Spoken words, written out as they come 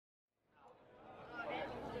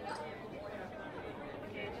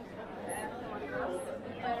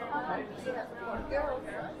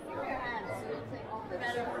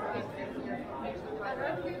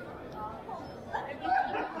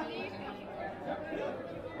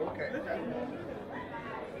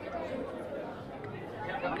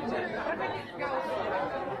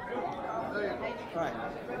Right.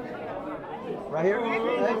 Right here?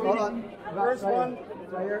 Hey, hold on. First one.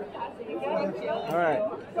 Right here. All right.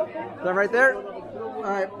 Is that right there? All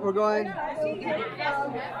right, we're going. All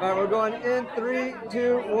right, we're going in 3,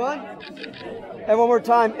 2, 1. And one more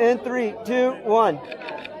time. In 3, 2, 1. All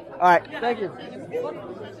right, thank you.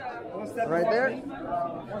 Right there.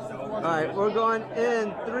 All right, we're going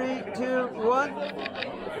in 3, 2, 1.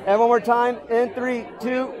 And one more time. In 3,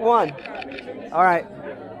 2, 1. All right.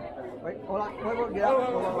 Wait, hold on. Wait, get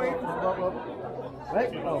out. Wait. Wait.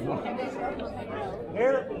 Oh, no.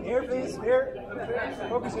 Here, please. Here.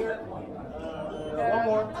 Focus here. One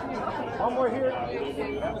more. One more here.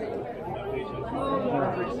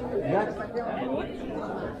 Next.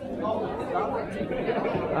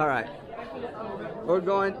 All right. We're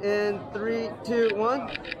going in 3, 2, 1.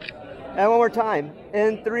 And one more time.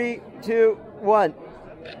 In 3, 2, 1.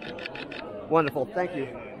 Wonderful. Thank you.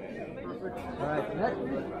 All right. Next.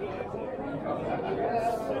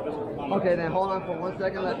 Okay, then hold on for 1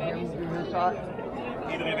 second. Let him do his shot.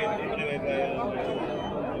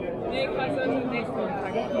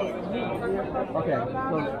 Okay,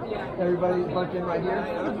 so everybody bunch in right here.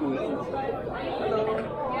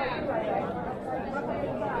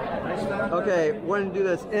 Okay, we're going to do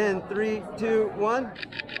this in 3, 2, 1.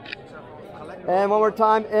 And one more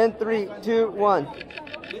time in 3, 2, 1. All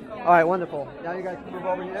right, wonderful. Now you guys can move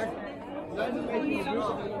over here.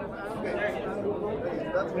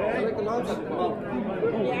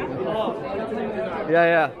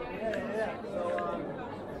 Yeah.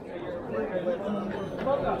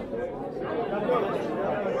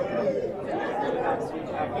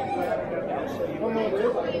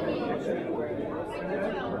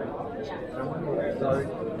 Sorry.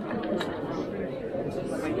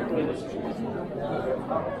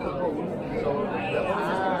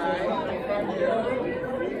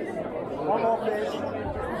 One more, please.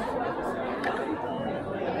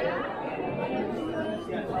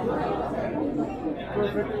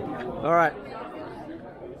 Perfect. All right.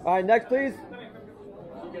 All right, next, please.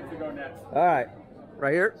 You get to go next. All right.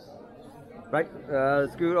 Right here. Right.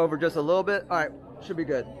 Scoot over just a little bit. All right. Should be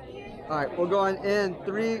good. All right. We're going in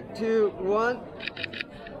 3, 2, 1.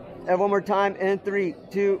 And one more time in 3,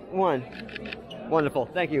 2, 1. Wonderful.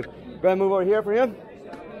 Thank you. Go ahead and move over here for him.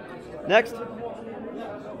 Next. All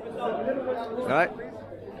right.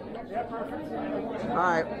 All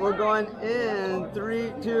right. We're going in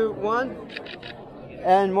 3, 2, 1.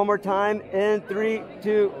 And one more time in 3,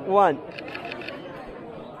 2, 1.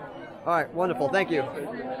 All right. Wonderful. Thank you.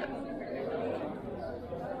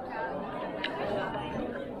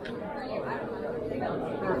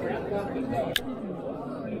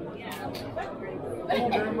 Thank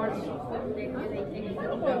you very much.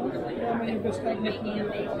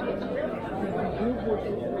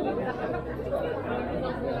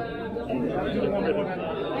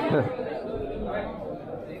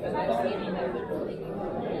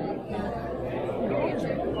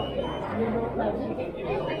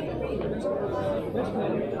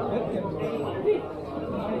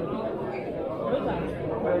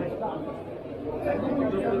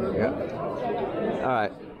 Yeah. All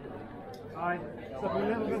right. Hi. Step a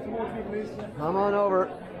little bit towards me, please. Come on over.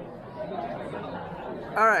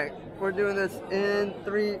 All right. We're doing this in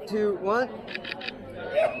 3, 2, 1.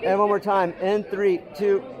 And one more time in 3,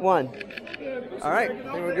 2, 1. All right.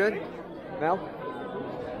 Think we're good? Mel?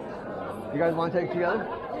 You guys want to take it together?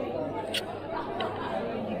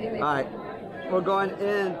 All right. We're going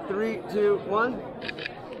in 3, 2, 1.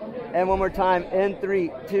 And one more time in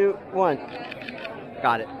 3, 2, 1.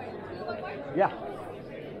 Got it. Yeah.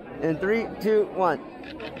 In 3, 2, 1.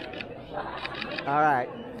 All right.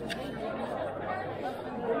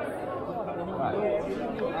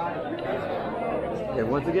 Okay,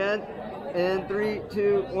 once again, in 3,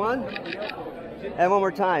 2, 1. And one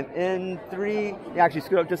more time. In 3, actually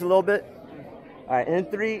scoot up just a little bit. All right, in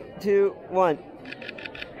 3, 2, 1.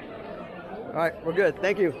 All right, we're good.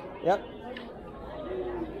 Thank you. Yep.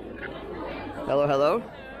 Hello, hello.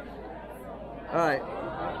 All right.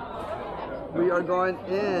 We are going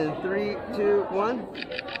in 3, 2, 1.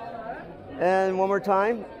 And one more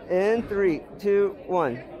time. In 3, 2,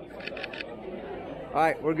 1. All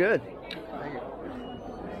right, we're good. Thank you.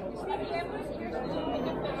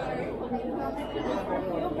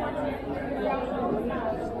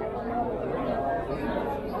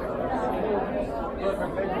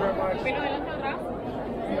 Perfect. Thank you very much.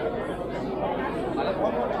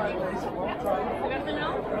 One more time, please. One more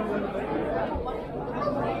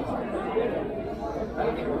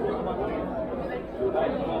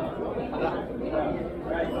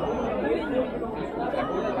time.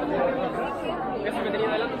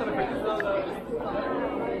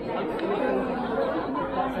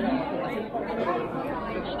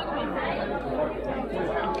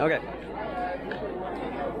 Okay.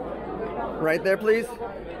 Right there, please.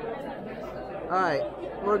 All right.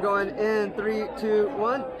 We're going in 3, 2,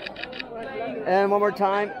 1. And one more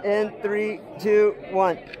time in 3, 2,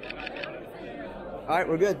 1. All right,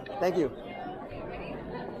 we're good. Thank you.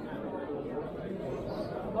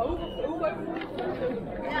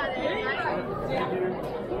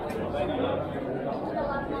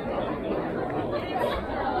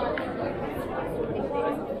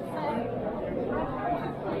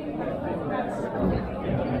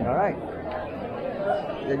 All right.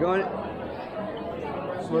 You're going.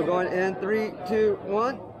 We're going in 3, 2,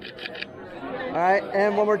 1. All right,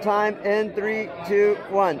 and one more time in 3, 2,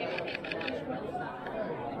 1.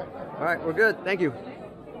 All right, we're good. Thank you.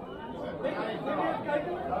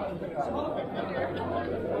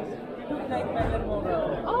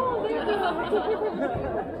 Oh, thank you.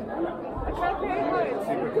 I tried very hard.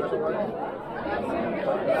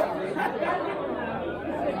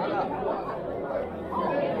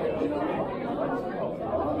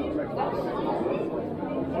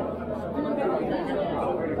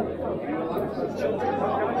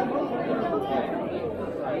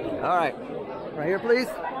 All right, right here, please.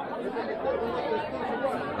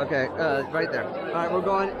 Okay, right there. All right, we're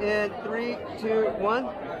going in 3, 2, 1.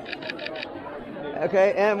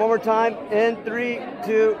 Okay, and one more time in 3,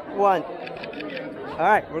 2, 1. All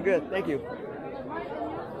right, we're good. Thank you.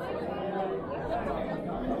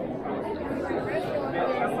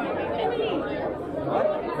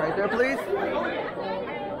 Right there, please.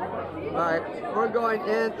 All right, we're going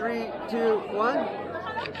in 3, 2, 1.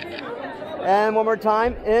 And one more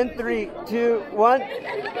time in 3, 2, 1.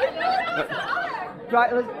 Try.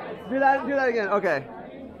 Let's do that. Do that again. Okay.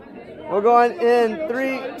 We're going in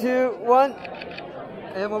 3, 2, 1.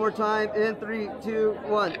 And one more time in 3, 2,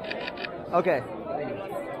 1. Okay.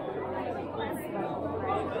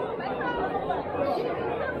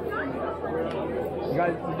 You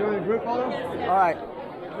guys doing a group photo? All right.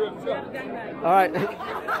 All right.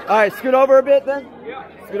 All right. Scoot over a bit then.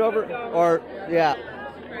 Scoot over. Or yeah.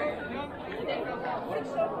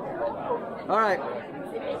 All right.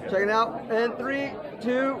 Check it out. In 3,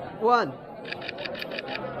 2, 1.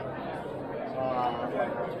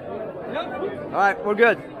 All right, we're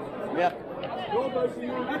good. Yeah.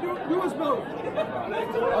 Do us both.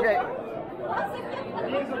 Okay.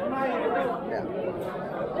 Yeah.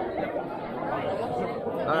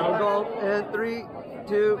 All right, we'll go in 3,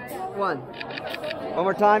 2, 1. One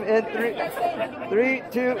more time in 3,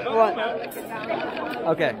 2, 1.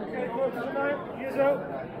 Okay.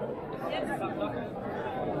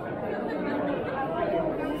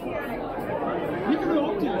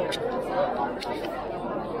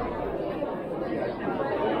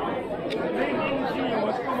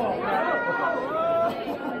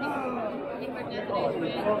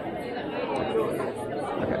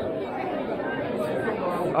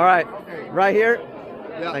 All right, right here.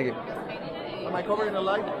 Yeah. Thank you. Am I covering the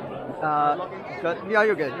light? Good. Yeah,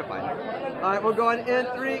 you're good. You're fine. All right, we're going in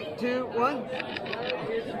 3, 2, 1.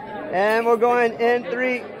 And we're going in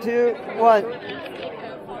 3, 2, 1.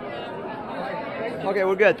 Okay,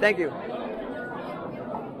 we're good. Thank you.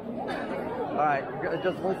 All right,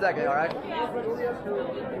 just 1 second. All right.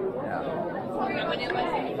 Yeah.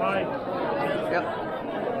 Yep.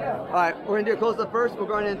 All right, we're gonna do a close-up first. We're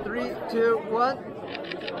going in 3, 2, 1.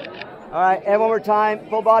 All right, and one more time,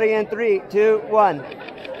 full body in 3, 2, 1.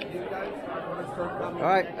 All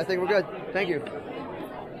right, I think we're good. Thank you.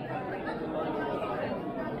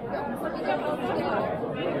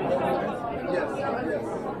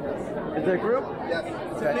 Is it a group? Yes.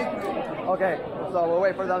 Okay. Okay, so we'll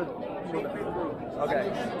wait for them.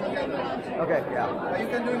 Okay. Okay, yeah. You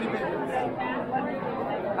can do individual.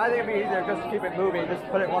 I think it'd be easier just to keep it moving, just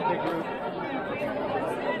put it in one big group.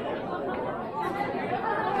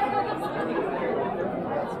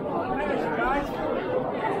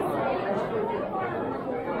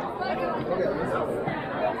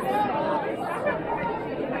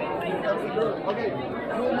 Okay,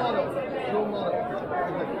 dual model. Dual model.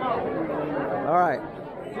 All right.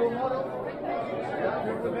 Dual model.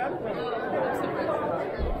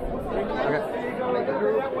 Okay.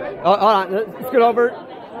 Oh, hold on. Let's get over.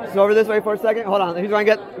 Let's go over this way for a second. Hold on. He's going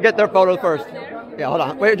to get their photos first. Yeah, hold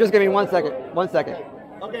on. Wait, just give me 1 second. 1 second.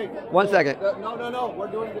 Okay. 1 second. No. We're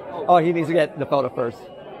doing it. Oh, he needs to get the photo first.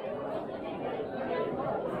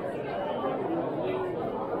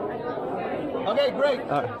 Okay, great.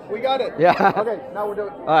 We got it. Yeah. Okay, now we're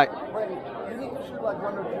doing it. All right. Wait, you need to shoot like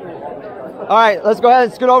 1 or 2. All right. Let's go ahead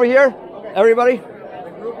and scoot over here. Okay. Everybody? The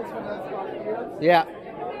group is gonna start here. Yeah.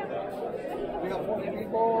 We got 40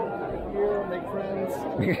 people here, make friends,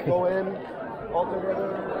 go in, all together.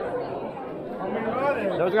 How many are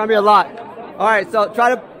there? There's gonna be a lot. All right, so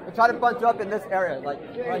try to bunch up in this area, like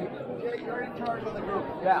right. Jake, you're in charge of the group.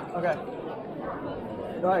 Yeah. Okay.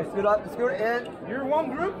 All right, scoot in. You're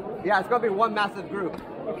one group? Yeah, it's gonna be one massive group.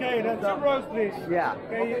 Okay, then 2 rows, please. Yeah.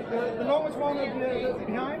 Okay, the longest one is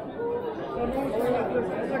behind. The longest one is the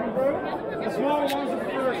second row. The smaller one is the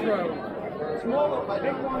first row. Smaller,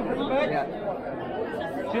 big one at the back. Yeah.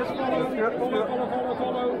 Just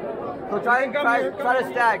follow. So try to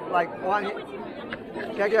stack like one.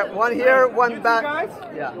 Can I get one here, one back? Guys?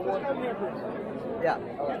 Yeah. Yeah.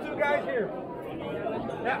 You 2 guys here.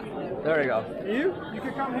 Yeah. There you go. You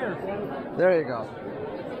can come here. There you go.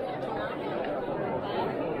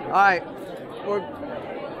 All right.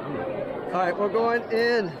 We're going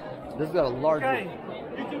in. This is got a large. Okay.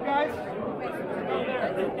 You 2 guys.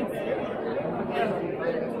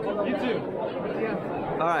 You 2.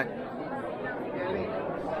 All right.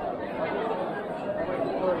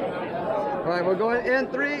 All right, we're going in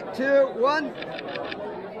 3, 2, 1.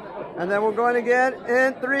 And then we're going again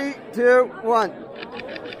in 3, 2, 1.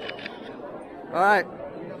 All right.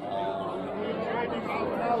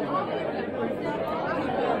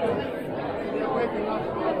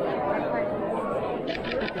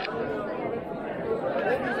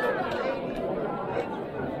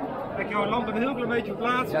 Ik jou lamp een heel klein beetje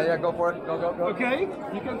plaatsen. Yeah, go for it. Go. Okay,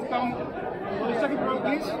 you can come for the second row,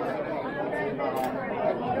 please.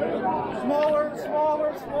 Smaller.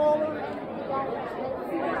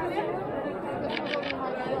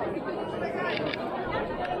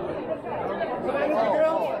 Thank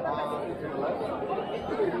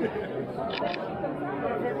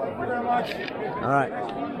you very much. All right.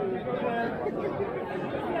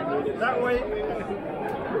 That way.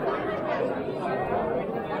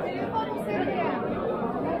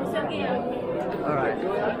 All right.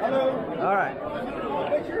 Hello. All right.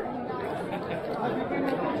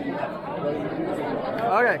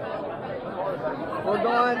 Okay. We're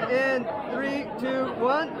going in 3, 2,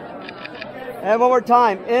 1. And one more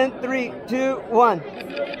time. In 3, 2, 1.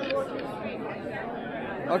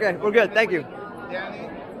 Okay, we're good. Thank you.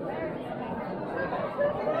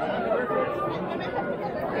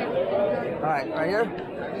 All right, right here.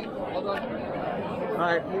 All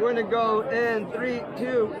right, we're going to go in 3,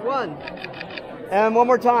 2, 1. And one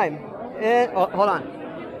more time. And hold on.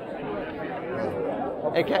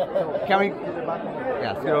 Hey, can we?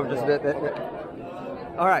 Yeah, scoot over just a bit.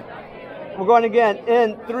 All right, we're going again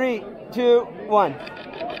in 3, 2, 1.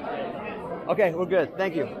 Okay, we're good.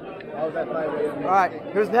 Thank you. All right,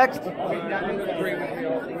 who's next?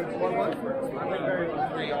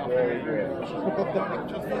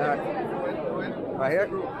 Right here?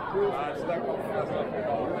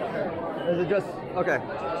 Is it just, okay.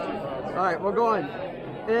 All right, we're going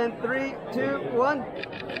in 3, 2, 1.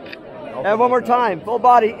 And one more time, full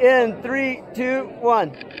body in 3, 2,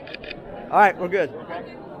 1. All right, we're good.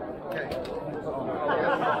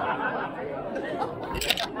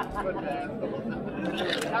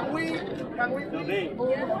 Can we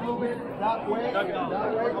move it that way?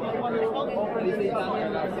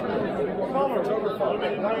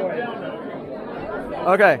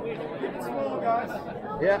 Okay. Small, guys.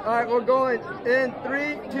 Yeah, all right, we're going in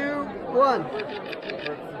 3, 2, 1.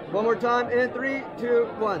 One more time in 3, 2,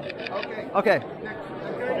 1. Okay. Okay.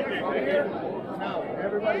 Now,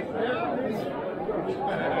 everybody there, please.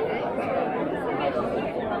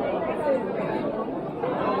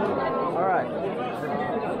 All right.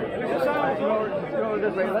 Go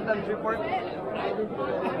this way. Let them shoot for it.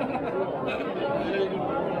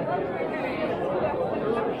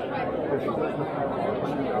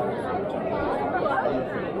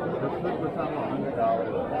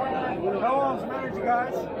 How long's marriage,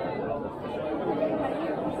 guys?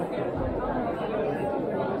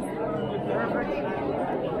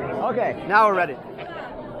 Okay, now we're ready.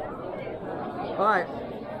 All right,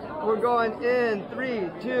 we're going in 3,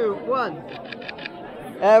 2, 1.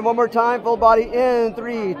 And one more time, full body in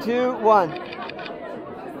 3, 2, 1.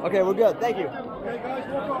 Okay, we're good. Thank you. Okay, guys,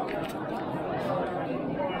 walk up.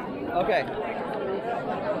 Okay.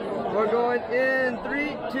 We're going in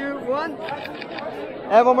 3, 2, 1.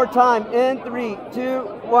 And one more time in 3, 2,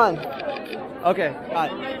 1. Okay,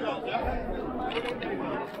 got it.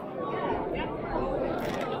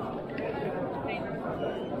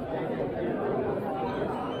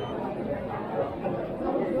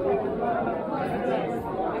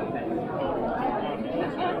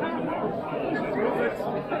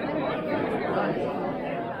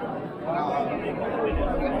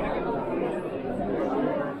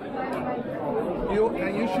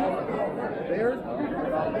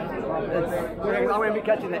 I'm going to be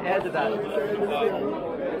catching the edge of that.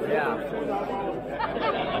 Yeah.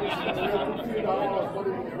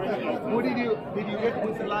 What did you get?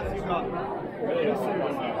 What's the last you got?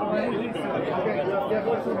 Okay, yeah,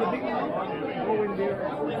 what's the big one? Go in there.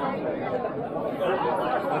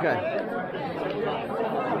 Okay.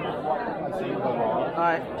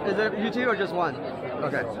 Alright, is it you two or just one?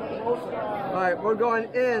 Okay. Alright, we're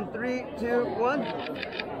going in 3, 2, 1.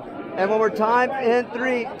 And one more time, in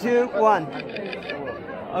 3, 2, 1.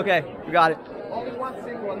 Okay, we got it. Only one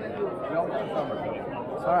single and then you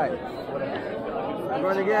Alright. We're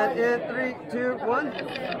going again in 3, 2, 1.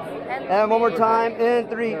 And one more time, in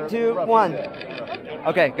 3, 2, 1.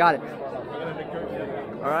 Okay, got it.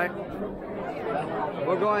 Alright.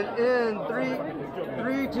 We're going in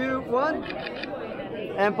 3, 2, 1.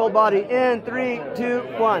 And full body in 3, 2,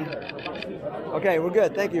 1. Okay, we're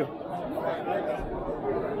good. Thank you.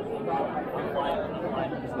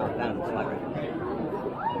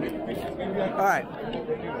 All right.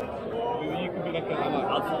 You can be like a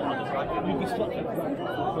you can stop it.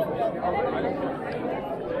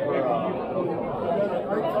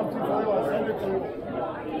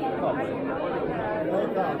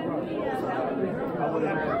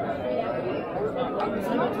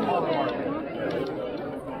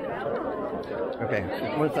 Okay,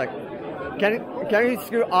 1 sec. Can you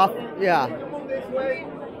scoot off? Yeah. move this way.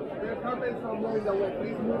 There are comments from moving the way.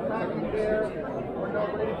 Please move back in there. We're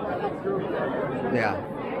not ready for the next group. Yeah.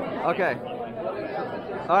 Okay.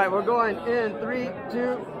 All right, we're going in 3,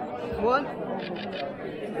 2, 1.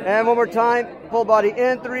 And one more time, full body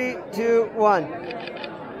in 3, 2, 1.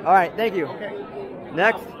 All right, thank you.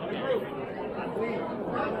 Next.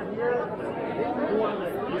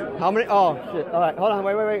 How many? Oh, shit. All right, hold on.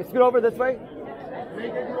 Wait. Scoot over this way.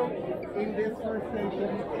 Make a group in this first station.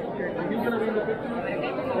 Are you going to be in the picture?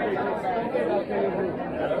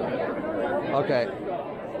 Okay.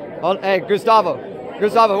 Hold, hey, Gustavo,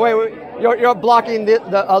 wait. You're blocking the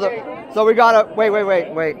other. So we gotta wait.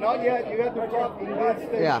 Not yet. You have to drop in this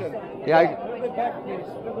station. Yeah. Move it back, please.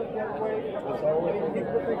 Move it that way.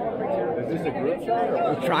 Is this a group shot?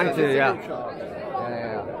 We're trying to, yeah. Group shot.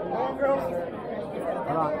 Yeah. Come on, girls.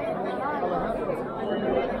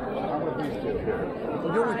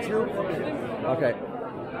 We're doing two. Okay.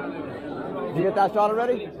 Did you get that shot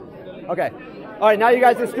already? Okay. All right, now you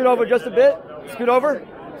guys can scoot over just a bit. Scoot over.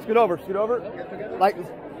 Like,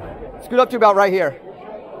 scoot up to about right here.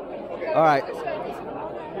 All right.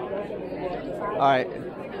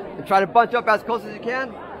 And try to bunch up as close as you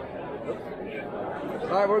can.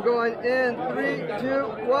 All right, we're going in 3, 2,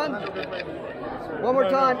 1. One more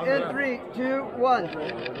time, in 3, 2, 1.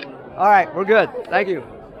 All right, we're good. Thank you.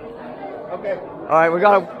 Okay. All right, we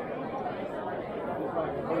got to.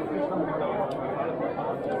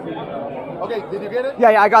 Okay, did you get it?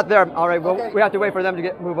 Yeah, I got there. All right, well, Okay. we have to wait for them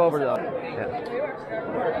to move over though.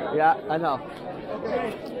 Yeah, I know.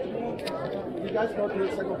 Okay. You guys go to the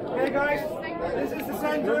second floor. Okay, guys, this is the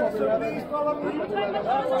center, so please follow me.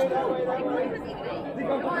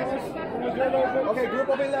 Okay, group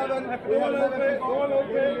of 11.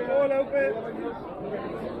 All open.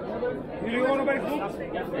 Jullie gewoon bij de groep?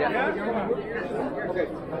 Ja? Okay.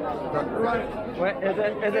 Wait, is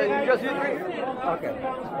it just you three? Okay.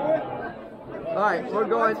 All right, we're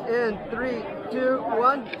going in 3, 2,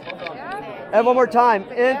 1. And one more time,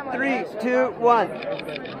 in 3, 2, 1.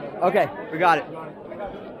 Okay, we got it.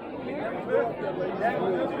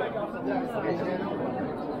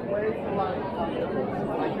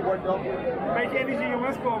 Beetje energie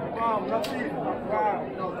jongens, kom. Bam, dat zie je. Wauw.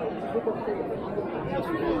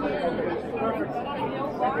 Perfect.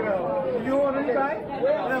 Dankjewel. Jullie horen er niet bij?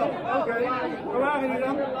 Ja, oké. Waar waren jullie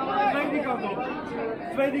dan? Twee die kant op.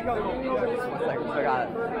 Twee die kant op. I got it.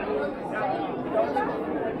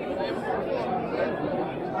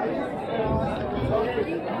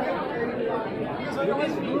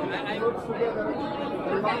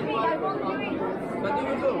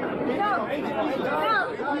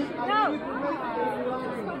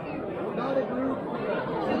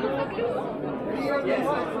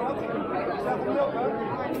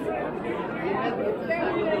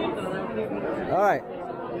 All right.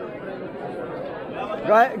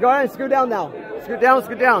 Go ahead and scoot down now. Scoot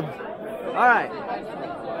down. All right.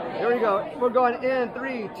 Here we go. We're going in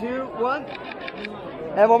 3, 2, 1.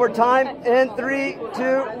 And one more time. In 3,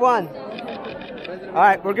 2, 1. All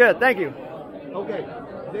right, we're good. Thank you. Okay.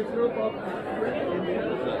 This group of.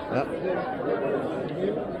 Yep.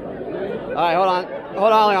 All right, hold on,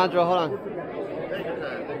 Alejandro. Hold on.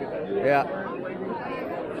 Yeah.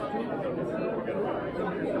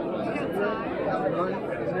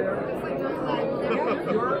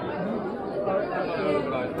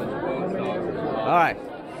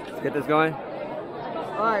 Get this going.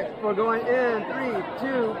 All right, we're going in 3,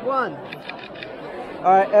 2, 1. All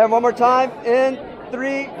right, and one more time. In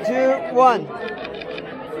 3, 2, 1.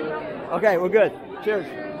 Okay, we're good. Cheers.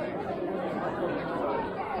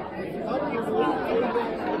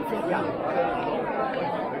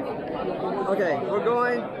 Okay, we're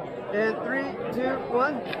going in 3, 2,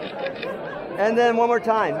 1. And then one more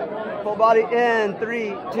time. Full body in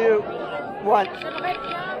 3, 2, 1.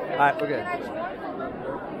 All right, we're good.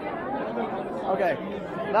 Okay,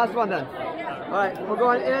 last one then. All right, we're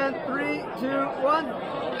going in 3, 2, 1.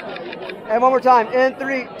 And one more time. In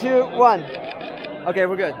 3, 2, 1. Okay,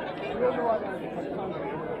 we're good.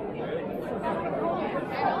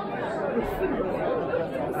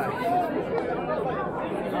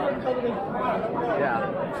 Yeah.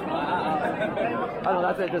 I don't know,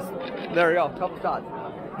 that's it. Just, there we go. Couple shots.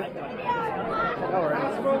 No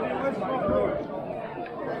worries.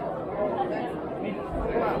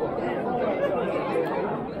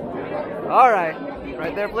 All right.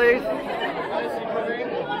 Right there, please.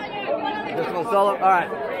 This one solo. All right.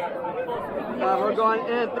 We're going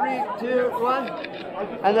in 3, 2, 1.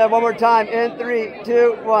 And then one more time. In 3,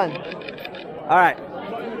 2, 1. All right.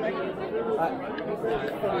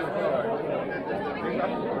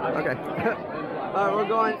 Okay. All right, we're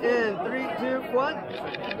going in 3, 2, 1.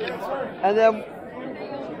 And then.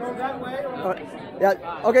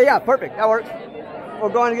 Yeah. Okay. Yeah. Perfect. That works. We're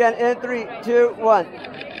going again in 3, 2, 1.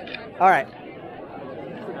 All right.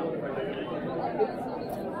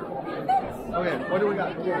 Okay. What do we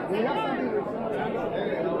got?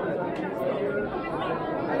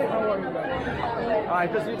 All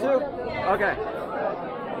right, just you two? Okay.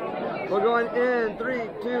 We're going in 3,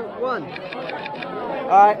 2, 1. All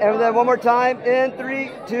right, and then one more time. In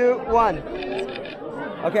 3, 2, 1.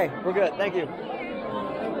 Okay, we're good. Thank you.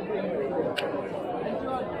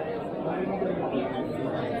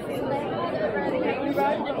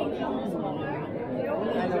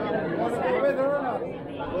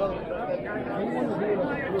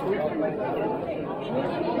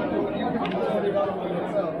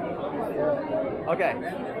 Okay,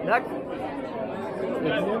 next.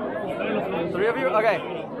 3 of you? Okay.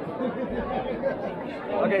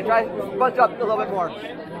 Okay, try bunch up a little bit more.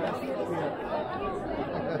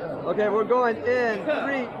 Okay, we're going in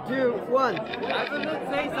 3, 2, 1.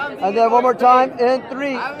 And then one more time. In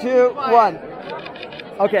 3, 2, 1.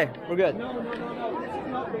 Okay, we're good.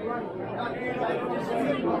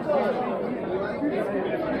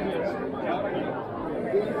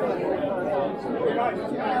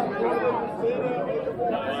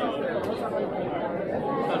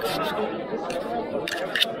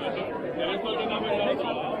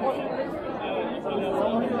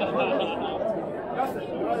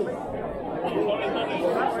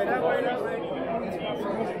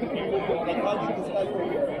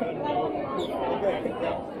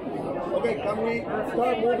 Okay, can we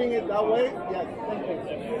start moving it that way? Yes, thank you.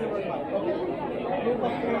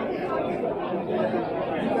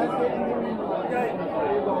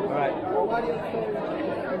 All right.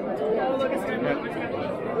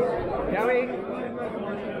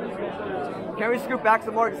 Can we scoot back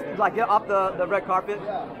some more? Like get off the red carpet.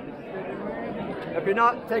 If you're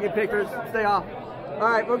not taking pictures, stay off. All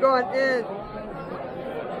right, we're going in.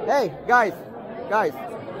 Hey, guys.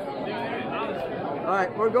 All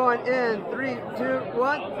right, we're going in 3, 2,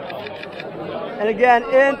 1. And again,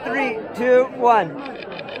 in 3, 2, 1.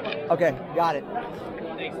 Okay, got it.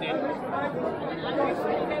 Thanks, dude.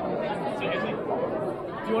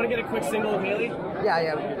 Do you want to get a quick single with Haley?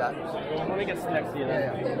 Yeah, we can do that. Let me get next to you then.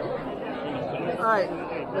 Yeah. All right,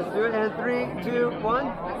 let's do it in 3, 2, 1.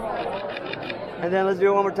 And then let's do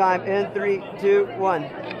it one more time. In 3, 2, 1. All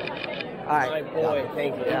right. My boy,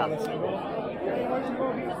 thank you. Yeah. We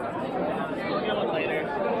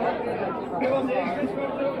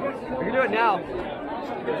can do it now.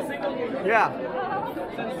 Yeah.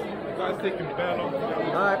 Guys taking battle.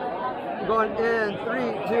 All right. We're going in 3,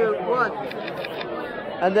 2, 1.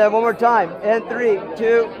 And then one more time. In 3,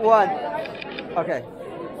 2, 1. Okay.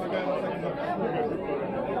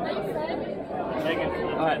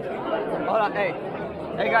 All right. Hold on. Hey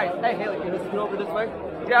guys. Hey Haley, can you scoot over this way?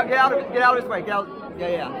 Get out of this way. Get out.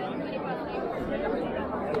 Yeah.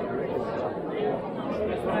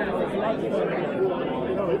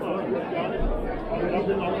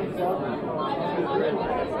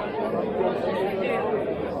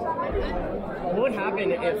 What would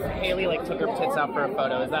happen if Haley took her tits out for a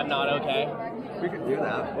photo? Is that not okay? We could do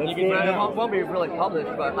that. You can It won't be really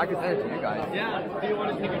published, but I can send it to you guys. Yeah. Do you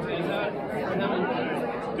want to take your titties out?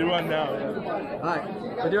 Do one now. All right.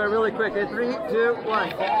 We'll do it really quick. In 3, 2,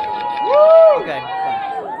 1. Woo! Okay.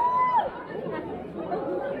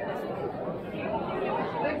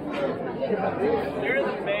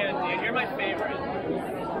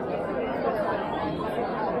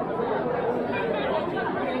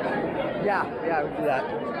 Yeah, we do that.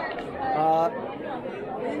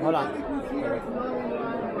 Hold on.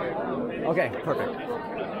 Okay, perfect.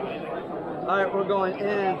 All right, we're going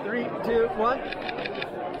in 3, 2, 1.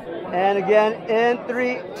 And again, in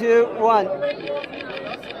 3, 2, 1.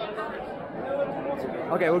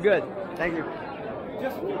 Okay, we're good. Thank you.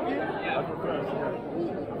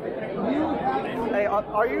 Hey,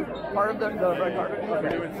 are you part of the red carpet?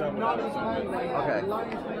 Okay. Okay.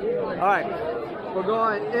 All right. We're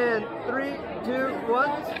going in 3, 2, 1.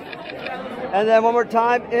 And then one more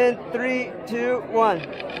time in 3, 2, 1.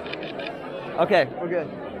 Okay, we're good.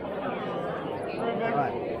 All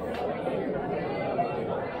right.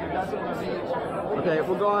 Okay,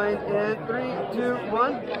 we're going in 3, 2,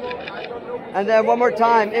 1. And then one more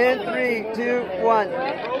time in 3, 2, 1.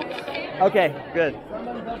 Okay, good.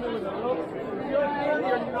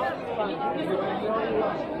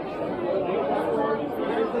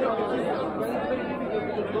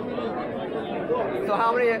 So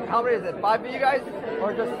how many is it? 5 of you guys?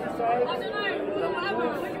 Or just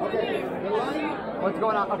what's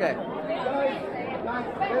going on? Okay.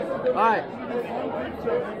 Alright.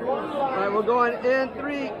 Alright, we're going in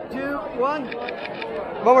 3, 2, 1.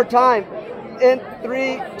 One more time. In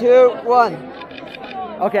 3, 2, 1.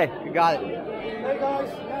 Okay, you got it. Hey guys,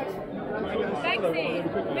 next.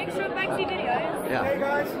 Banksy. Make sure Banksy videos. Yeah. Hey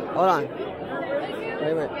guys. Hold on. Wait.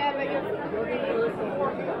 Yeah, but you're...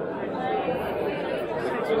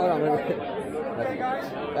 Hold on, wait. Hey guys.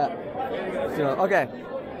 So, okay.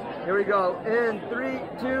 Here we go. In 3,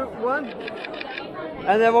 2, 1.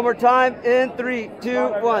 And then one more time. In 3,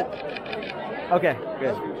 2, 1. Okay,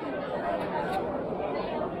 good.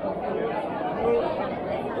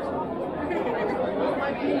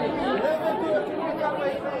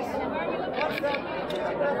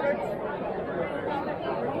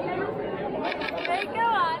 Okay, go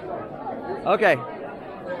on. Okay.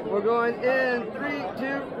 We're going in 3,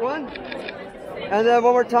 2, 1. And then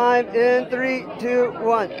one more time in 3, 2,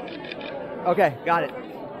 1. Okay, got it.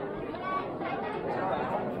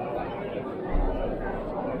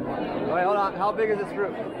 Wait, hold on. How big is this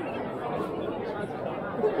group?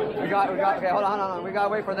 We got, okay, hold on. We gotta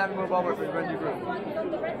wait for them to move over for the new group.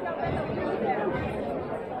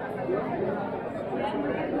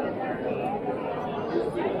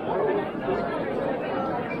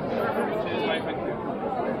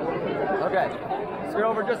 Okay, scoot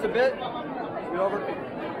over just a bit. Scoot over.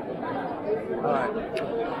 All right.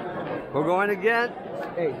 We're going again.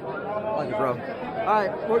 Hey, thank you, bro. All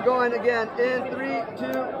right, we're going again in 3,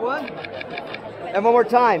 2, 1. And one more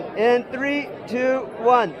time. In 3, 2,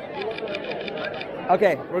 1.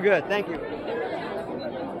 Okay, we're good. Thank you.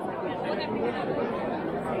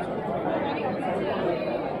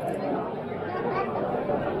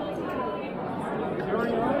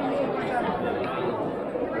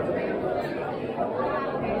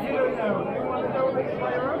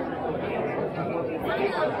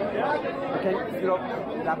 Okay, scoot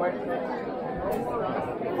over that way.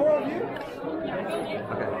 4 of you.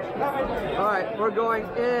 Okay. All right, we're going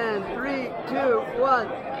in 3, 2, 1.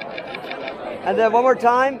 And then one more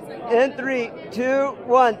time. In 3, 2,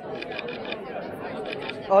 1.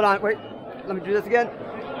 Hold on, wait. Let me do this again.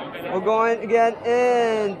 We're going again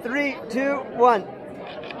in 3, 2, 1.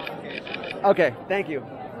 Okay, thank you.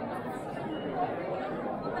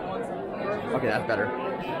 Okay, that's better.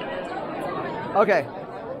 Okay,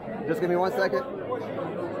 just give me 1 second.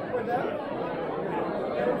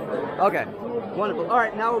 Okay, wonderful. All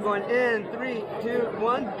right, now we're going in 3, 2,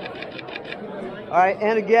 1. All right,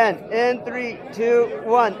 and again in 3, 2,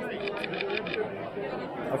 1.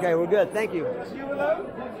 Okay, we're good. Thank you. You with them?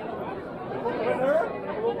 With her?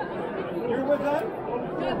 You're with them?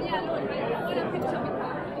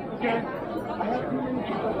 Okay.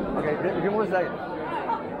 Okay, give me 1 second.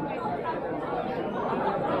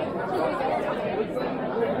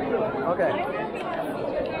 Okay.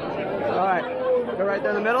 All right. Go right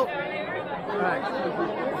there in the middle. All right.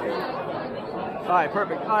 All right,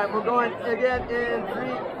 perfect. All right, we're going again in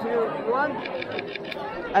 3, 2, 1.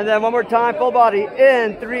 And then one more time, full body.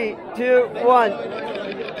 In 3, 2, 1.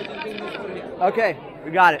 Okay,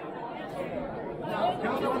 we got it.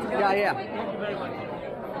 Yeah.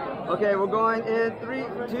 Okay, we're going in 3,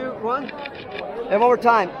 2, 1. And one more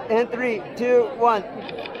time. In 3, 2, 1.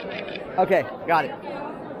 Okay, got it.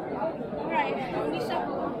 Right. We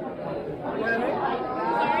shuffle.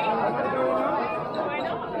 Sorry? Why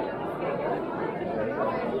not?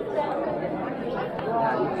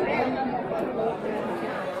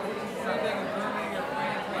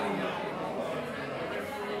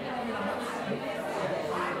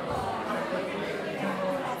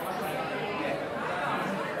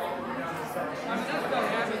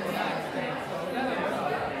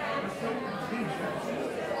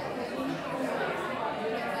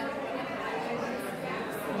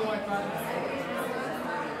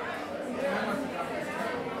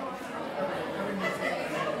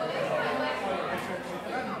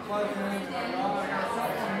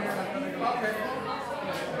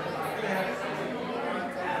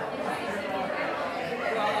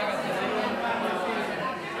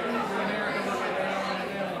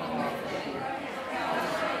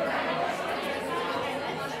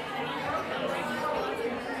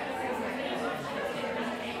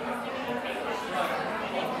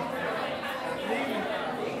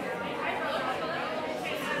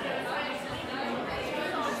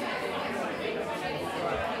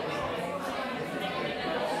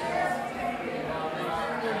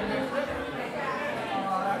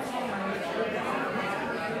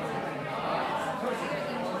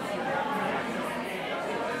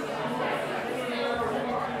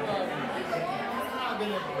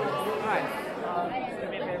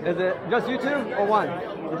 Is it just you two or one?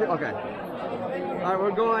 You two? Okay. All right,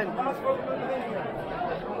 we're going.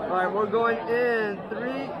 All right, we're going in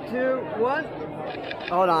 3, 2, 1.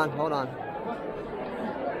 Hold on, hold on.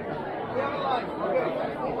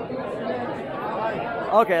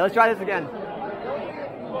 Okay, let's try this again.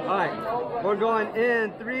 All right, we're going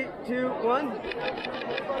in 3, 2, 1.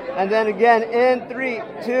 And then again in 3,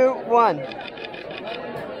 2, 1.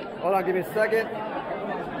 Hold on, give me a second.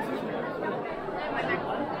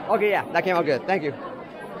 Okay, yeah, that came out good. Thank you.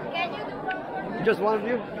 Just one of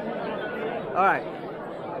you? All right.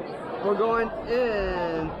 We're going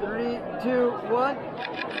in 3, 2, 1.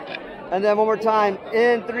 And then one more time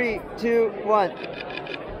in 3, 2, 1.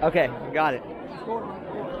 Okay, got it.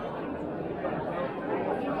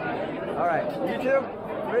 All right, you two,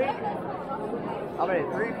 3. How many?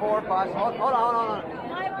 3, 4, 5. Hold on.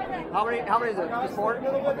 How many is it? Just 4?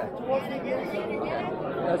 Okay.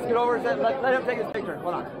 Let's get over. Let him take his picture.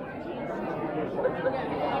 Hold on.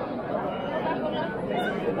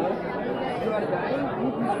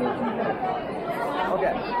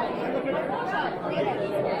 Okay.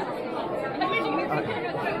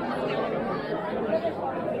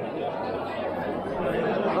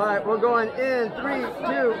 All right, we're going in 3,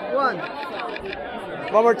 2, 1.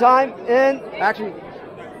 One more time. In. Actually,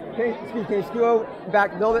 can you scoot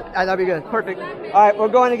back a little bit? That'll be good. Perfect. All right, we're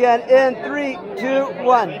going again in 3, 2,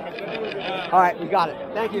 1. All right, we got it.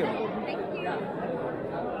 Thank you.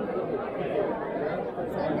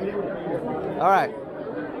 All right.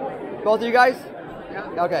 Both of you guys?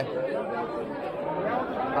 Okay.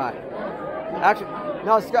 All right. Actually,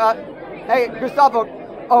 no, Scott. Hey, Gustavo.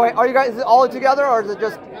 Oh, wait, are you guys, is it all together or is it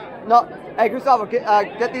just, no? Hey, Gustavo,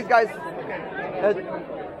 get these guys.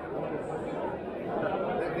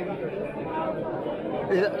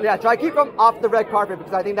 Yeah, try to keep them off the red carpet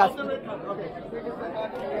because I think that's.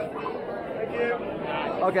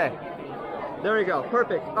 Okay. There we go.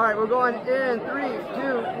 Perfect. All right, we're going in 3,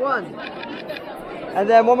 2, 1. And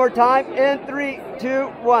then one more time in 3, 2,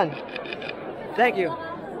 1. Thank you.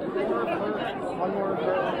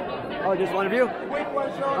 Oh, just one of you?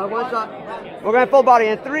 One shot. We're going full body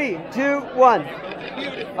in 3, 2, 1.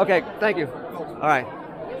 Okay, thank you. All right.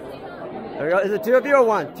 There we go. Is it 2 of you or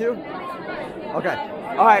 1? 2? Okay.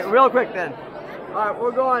 All right, real quick then. All right,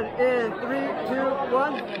 we're going in 3, 2,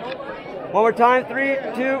 1. One more time, 3,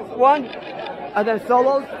 2, 1. And then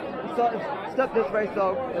solos. So, step this way,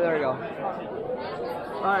 so there we go.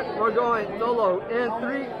 All right, we're going solo in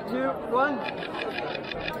 3, 2, 1.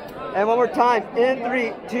 And one more time in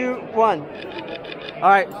 3, 2, 1. All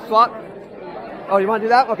right, swap. Oh, you want to do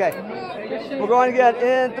that? Okay. We're going again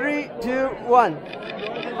in 3, 2, 1.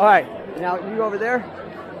 All right, now you go over there.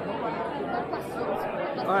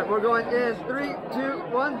 All right, we're going in 3, 2,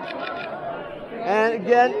 1. And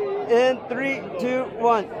again in 3, 2,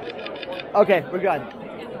 1. Okay, we're good.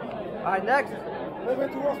 All right, next.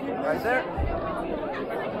 Right there.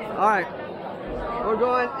 All right. We're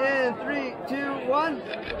going in 3, 2, 1.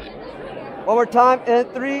 One more time in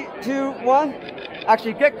 3, 2, 1.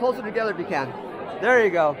 Actually, get closer together if you can. There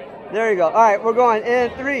you go. There you go. All right, we're going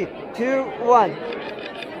in 3, 2, 1.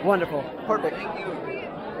 Wonderful. Perfect.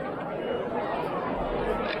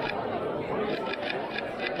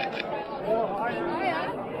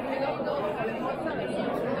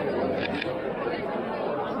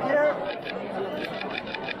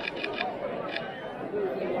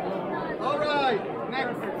 All right,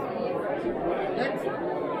 next.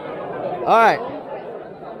 All right.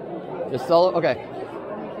 Just solo. Okay.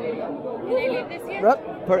 Yep.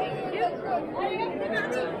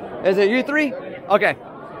 Is it you 3? Okay.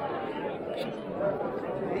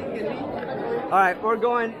 All right, we're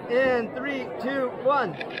going in 3, 2,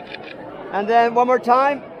 1. And then one more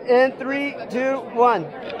time in 3, 2, 1.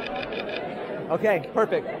 Okay,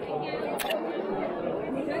 perfect.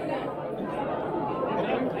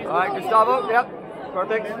 All right, Gustavo. Yep,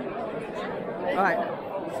 perfect. All right.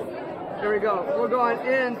 Here we go. We're going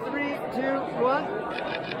in 3, 2, 1.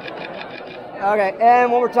 Okay,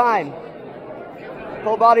 and one more time.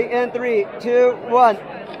 Full body in 3, 2, 1.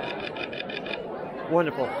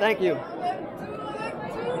 Wonderful. Thank you.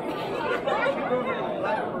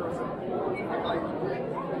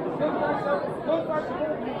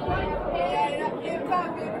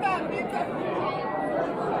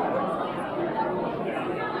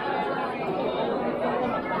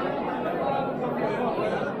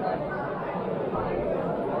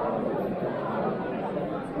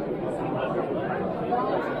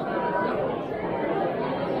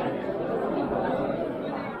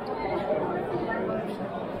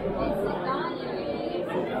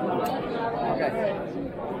 Okay.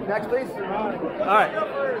 Next, please. All right.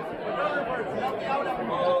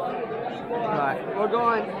 All right. We're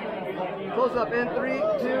going close up in 3,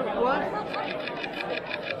 2, 1.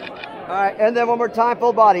 All right. And then one more time,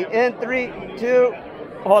 full body. In 3, 2.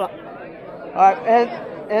 Hold on. All right. And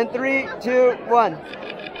in 3, 2, 1.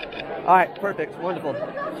 All right. Perfect. Wonderful.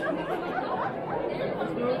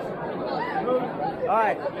 All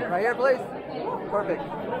right. Right here, please. Perfect.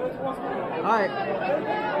 All right.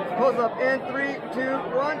 Close up in 3, 2,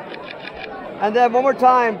 1. And then one more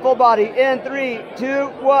time, full body in 3, 2,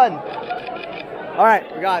 1. All right,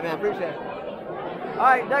 you got it, man. Appreciate it. All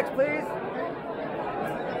right, next, please.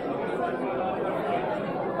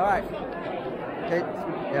 All right. Okay,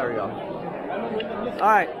 there we go. All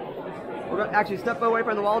right. We're going to actually step away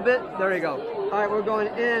from the wall a bit. There you go. All right, we're going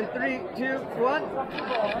in 3, 2, 1.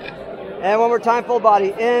 And one more time, full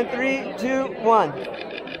body in 3, 2, 1.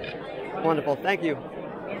 Wonderful. Thank you.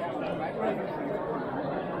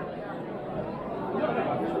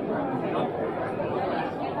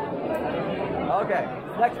 Okay.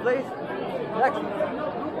 Next, please. Next.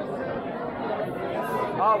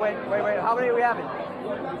 Oh, wait. How many are we having?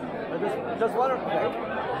 Just one? Okay.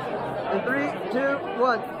 In 3, 2,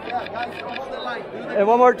 1. And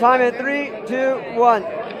one more time in 3, 2, 1.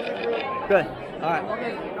 Good. All right.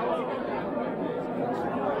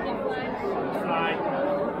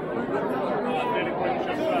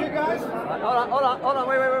 Hold on.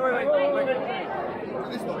 Wait.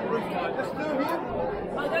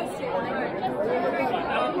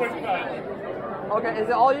 Okay, is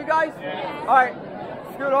it all you guys? Yeah. All right,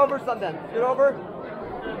 scoot over something. Scoot over.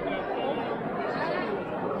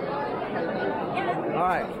 All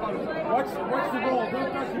right. Watch the ball.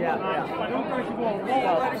 Don't touch the ball. Yeah. Don't touch the ball.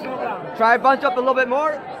 Let it go down. Try to bunch up a little bit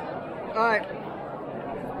more. All right.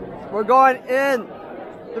 We're going in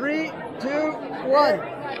 3, 2, 1.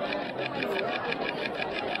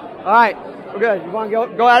 All right, we're good. You want to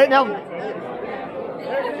go at it now?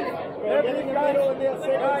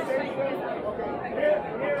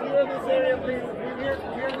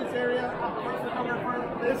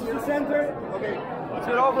 This is the center. Okay.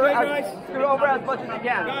 Scoot over as much as you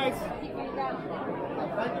can. Guys.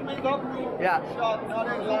 Yeah.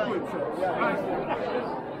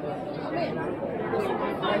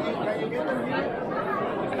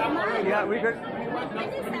 Yeah, we could.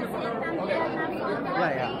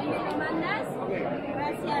 Yeah.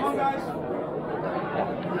 Come on, guys.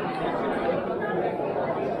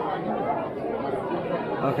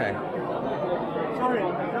 Okay. Sorry,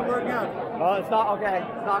 it's not working out. Oh, it's not okay.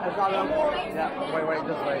 It's not Yeah. Wait.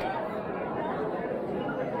 Just wait.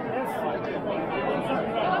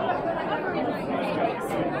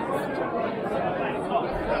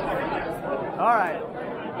 All right.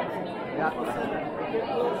 Yeah.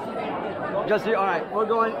 Just you. All right. We're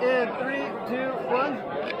going in 3, 2, 1.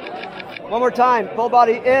 One more time. Full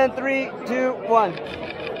body in 3, 2, 1.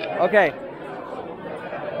 Okay.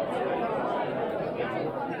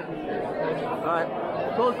 All right.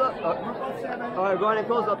 Close up. All right. Going in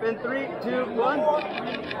close up in 3, 2, 1.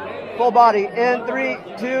 Full body in 3,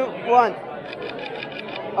 2, 1.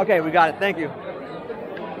 Okay, we got it. Thank you.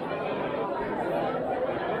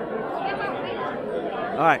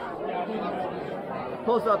 All right.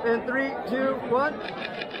 Close up in 3, 2, 1.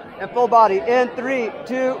 And full body in 3,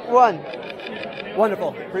 2, 1.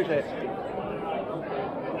 Wonderful. Appreciate it.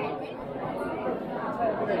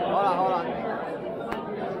 Hold on.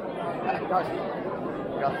 Gosh.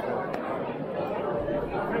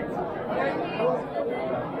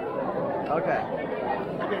 Okay.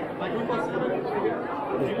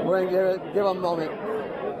 We're going to give them a moment.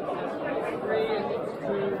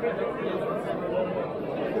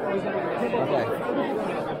 Okay.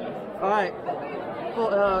 All right.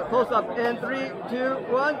 Close up in 3, 2,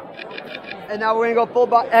 1. And now we're going to go full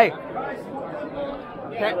body. Hey.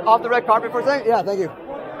 Okay, off the red carpet for a second? Yeah, thank you.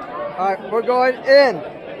 All right, we're going in.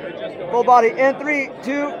 Full body in 3,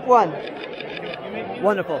 2, 1.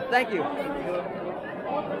 Wonderful. Thank you.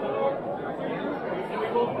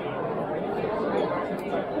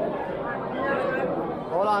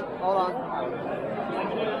 Hold on.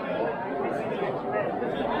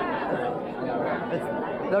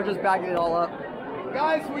 They're just backing it all up.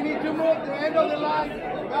 Guys, we need to move the end of the line.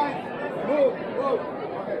 Guys, move.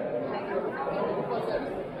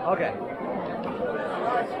 Okay.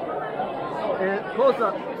 And close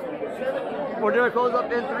up. We're doing a close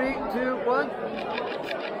up in 3, 2, 1.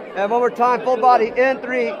 And one more time, full body in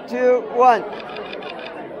 3, 2, 1.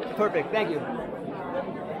 Perfect. Thank you.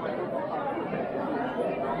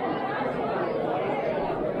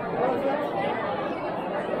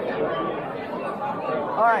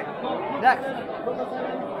 All right. Next.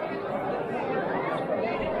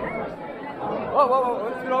 Whoa, whoa, whoa.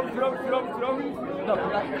 Scoot over, scoot over, scoot over, scoot over. No, come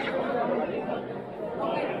back.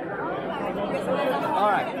 All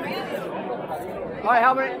right. All right,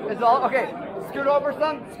 how many? Is all okay? Scoot over,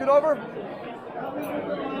 son. Scoot over.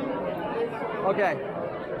 Okay.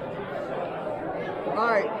 All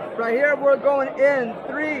right. Right here, we're going in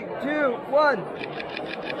 3, 2, 1.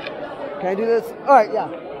 Can I do this? All right, yeah.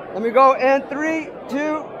 Let me go in 3,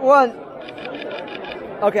 2, 1.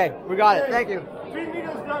 Okay, we got it. Thank you. 3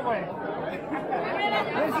 meters that way.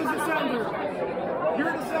 This is the sender.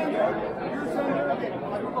 You're the sender. You're the sender.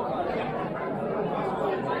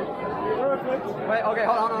 Perfect. Wait, okay,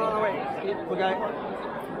 hold on, wait. Okay.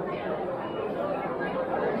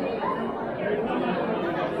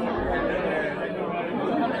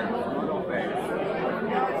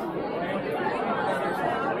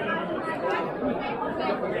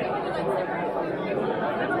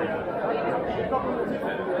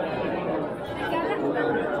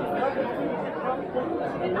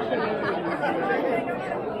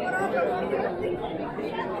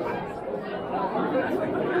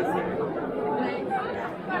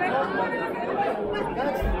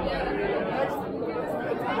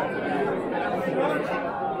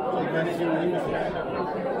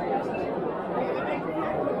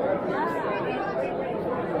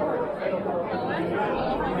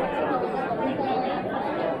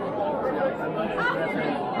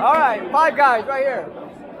 All right, 5 guys right here.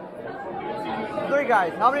 3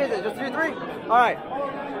 guys. How many is it? Just 3? All right.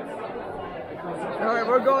 All right,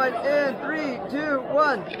 we're going in 3, 2,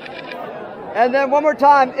 1. And then one more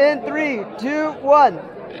time in 3, 2, 1.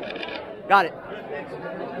 Got it.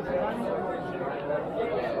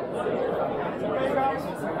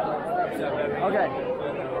 Okay.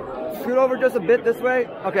 Scoot over just a bit this way.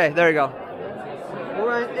 Okay, there you go.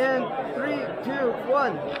 We're going in 3, 2,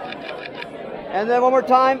 1. And then one more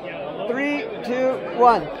time. 3, 2,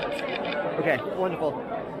 1. Okay, wonderful.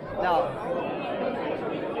 Now.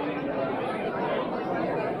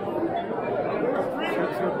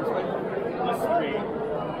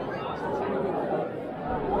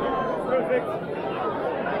 Perfect.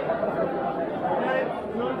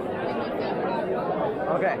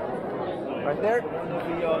 Okay. Right there.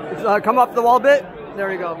 Just, come up the wall a bit. There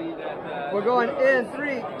we go. We're going in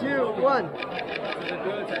 3, 2, 1.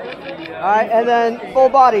 All right, and then full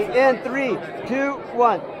body in 3, 2,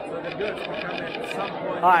 1.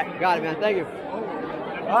 All right, got it, man. Thank you.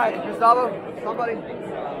 All right, Gustavo, somebody.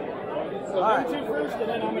 So All right. you 2 first, and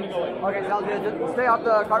then I'm going to go in. Okay, sounds good. Just stay off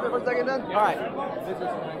the carpet for a second then. All right.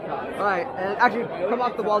 All right, and actually come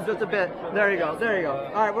off the walls just a bit. There you go. There you go.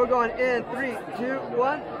 All right, we're going in 3, 2,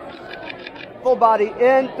 1. Full body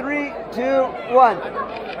in 3, 2, 1.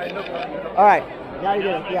 All right. Now you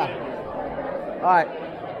did it. Yeah. All right.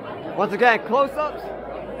 Once again, close-ups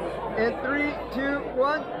in 3, 2,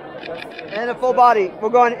 1. And a full body. We're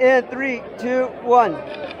going in 3, 2, 1.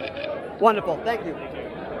 Wonderful. Thank you.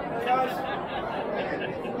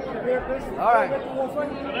 All right.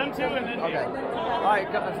 Them 2 and then Okay. All right.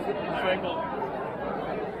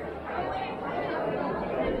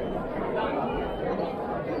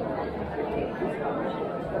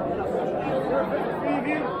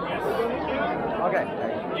 Okay.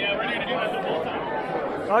 yeah, we're gonna do that the whole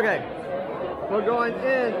time. Okay. We're going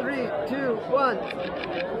in 3, 2,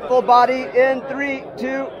 1. Full body in 3,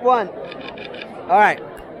 2, 1. All right.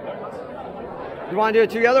 You want to do it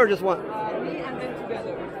together or just one? Me and then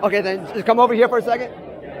together. Okay, then just come over here for a second.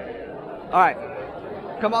 All right.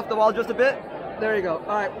 Come off the wall just a bit. There you go.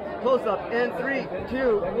 All right. Close up in 3,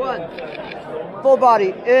 2, 1. Full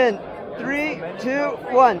body in 3, 2,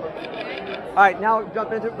 1. All right. Now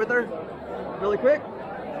jump into it with her really quick.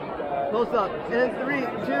 Close up in 3,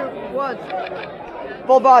 2, 1.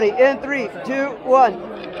 Full body in 3, 2, 1.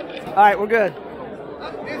 All right. We're good.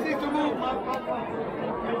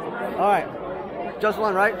 All right. Just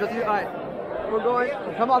one, right? Just you. All right. We're going.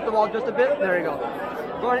 Come off the wall just a bit. There you go.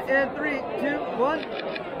 Going in 3, 2, 1.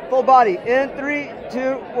 Full body in 3,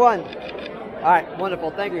 2, 1. All right.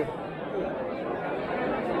 Wonderful. Thank you.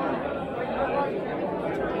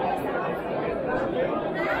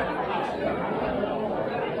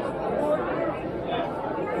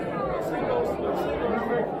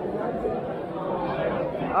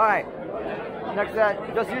 All right. Next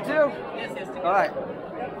set. Just you 2? Yes. All right.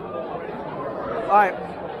 All right.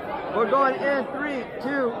 We're going in 3,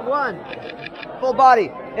 2, 1. Full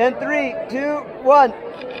body. In 3, 2, 1.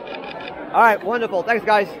 All right. Wonderful. Thanks,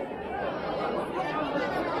 guys.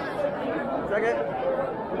 Second.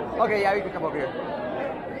 Okay. Yeah, you can come over here.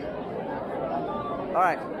 All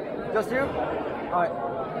right. Just you? All right.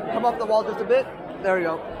 Come off the wall just a bit. There we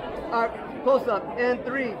go. All right. close up in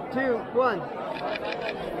 3, 2, 1.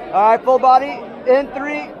 All right, full body in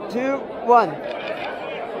 3, 2, 1.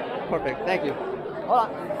 Perfect. Thank you. Hold on.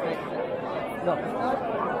 No.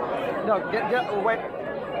 No. Get away.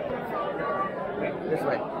 This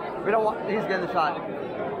way. We don't want. He's getting the shot.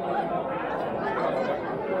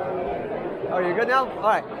 Oh, you're good now? All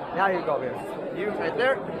right. Now you go over here. You right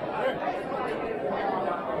there.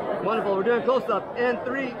 Wonderful. We're doing close up in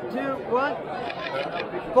 3, 2, 1.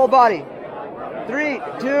 Full body. 3,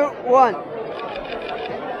 2, 1.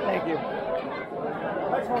 Thank you.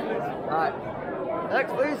 Next one, please. All right.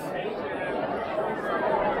 Next, please.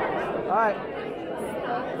 All right.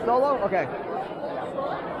 Solo? Okay.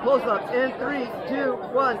 Close up in 3, 2,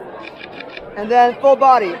 1. And then full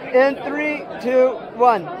body in 3, 2,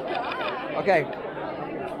 1. Okay.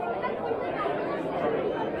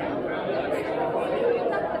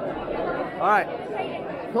 All right.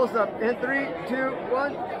 Close up in 3, 2,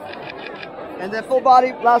 1. And then full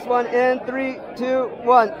body, last one in 3, 2,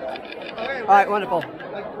 1. All right, wonderful.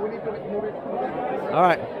 All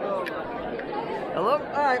right. Hello? All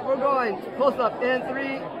right, we're going close up in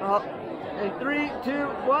 3, 2,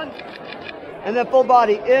 1. And then full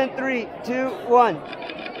body in 3, 2, 1.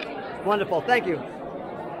 Wonderful, thank you.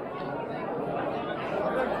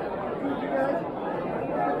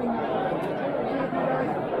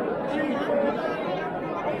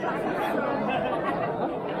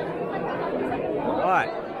 All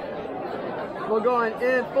right. We're going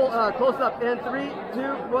in full close up in 3,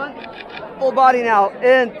 2, 1. Full body now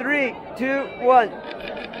in 3, 2, 1.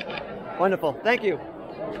 Wonderful. Thank you.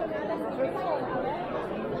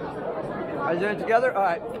 Are you doing it together? All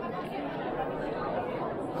right.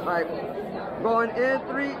 All right. Going in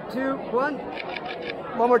 3, 2, 1.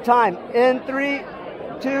 One more time. In 3,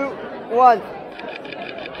 2, 1.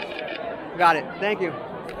 Got it. Thank you.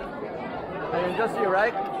 I didn't just see you,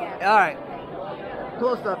 right? All right.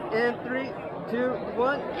 Close up in 3, 2,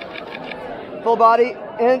 1. Full body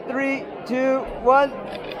in 3, 2, 1.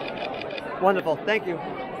 Wonderful. Thank you.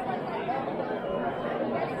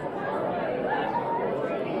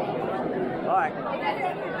 All right.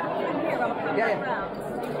 Yeah.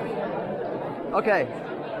 Okay.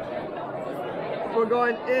 We're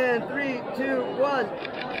going in 3, 2, 1.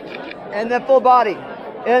 And then full body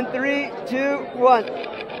in 3, 2, 1.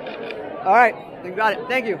 All right. You got it.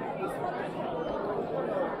 Thank you.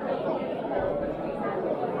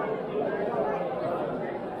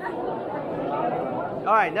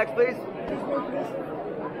 All right, next please.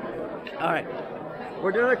 All right,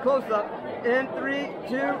 we're doing a close-up in 3,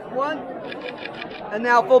 2, 1, and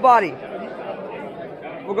now full body.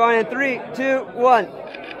 We're going in 3, 2, 1.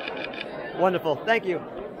 Wonderful, thank you.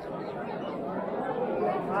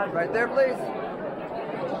 Right there, please.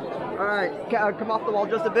 All right, come off the wall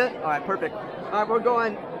just a bit. All right, perfect. All right, we're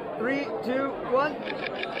going 3, 2, 1,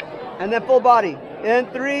 and then full body in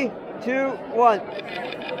 3, 2, 1.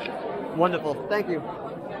 Wonderful, thank you.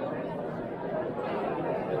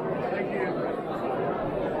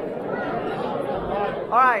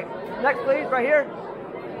 All right, next please, right here.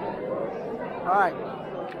 All right.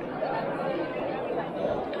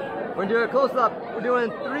 We're doing a close-up. We're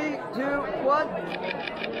doing 3, 2, 1.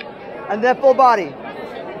 And then full body.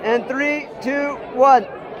 And 3, 2, 1.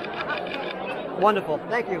 Wonderful,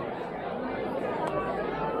 thank you.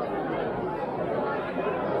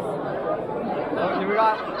 Here we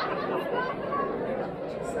go.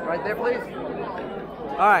 Right there, please.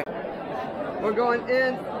 All right. We're going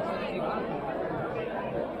in.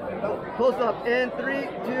 Close up in 3,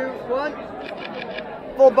 2, 1.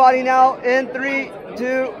 Full body now in 3,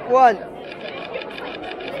 2, 1.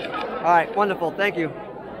 All right, wonderful. Thank you.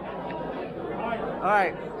 All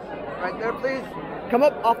right. Right there, please. Come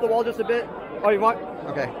up off the wall just a bit. Oh, you want?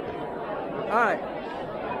 Okay. All right.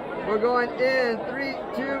 We're going in 3,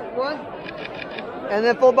 2, 1. And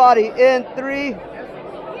then full body in 3,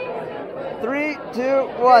 3, 2,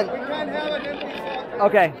 1. We can have an empty slot.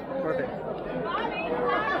 Okay, perfect.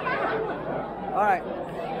 All right,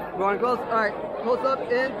 going close. All right, close up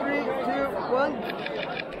in 3, 2,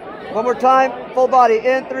 1. One more time, full body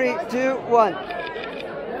in 3, 2, 1.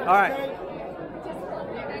 All right.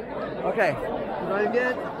 Okay, going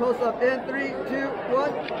again. Close up in 3, 2,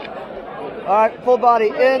 1. All right, full body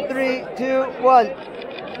in 3, 2, 1.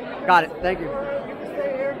 Got it. Thank you.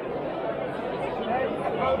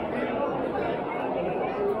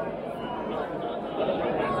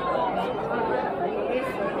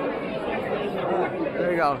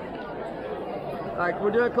 There you go. All right,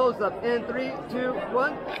 we're doing a close-up in 3, 2,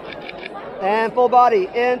 1. And full body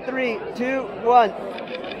in 3, 2, 1.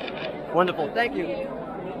 Wonderful, thank you.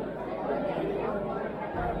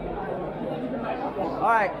 All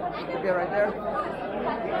right. Okay, right there.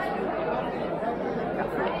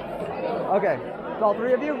 Okay. It's all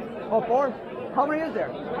three of you? Oh, four? How many is there?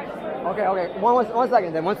 Okay, okay. One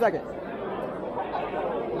second then. 1 second.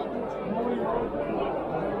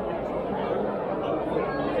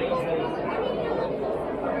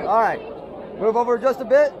 All right. Move over just a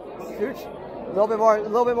bit. Scooch. A little bit more, a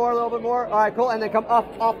little bit more, a little bit more. All right, cool. And then come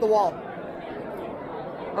off the wall.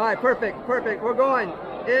 All right, perfect, perfect. We're going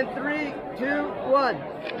in 3, 2, 1.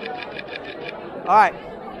 All right.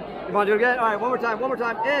 You want to do it again? All right, one more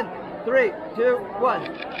time. In 3, 2, 1.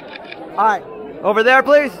 All right. Over there,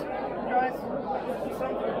 please. Guys,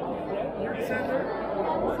 you're the center.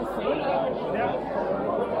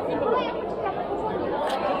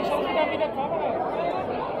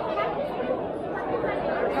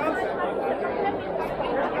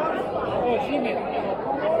 Oh, she made it.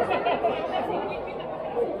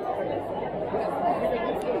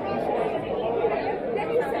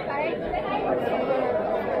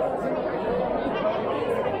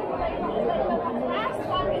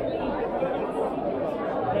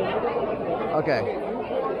 Okay.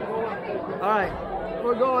 All right.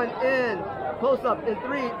 We're going in. Close up in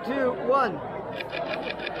 3, 2, 1.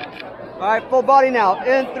 All right. Full body now.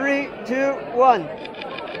 In 3, 2, 1.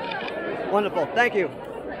 Wonderful. Thank you.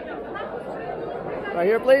 Right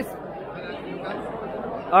here, please.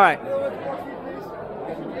 All right.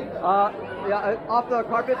 Yeah, off the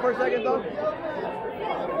carpet for a second, though.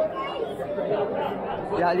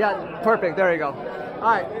 Yeah, perfect. There you go. All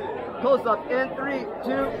right. Close up in 3,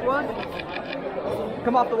 2, 1.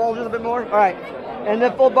 Come off the wall just a bit more. All right. And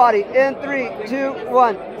then full body in 3, 2,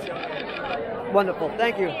 1. Wonderful.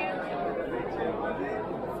 Thank you.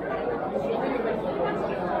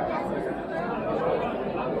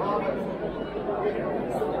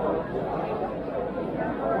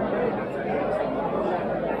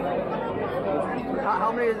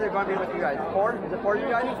 How many is there going to be with you guys? 4? Is it 4 of you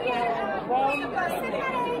guys?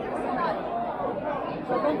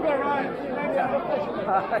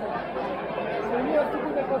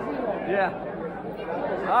 Yeah.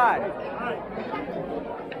 All right.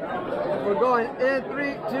 We're going in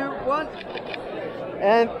 3, 2, 1.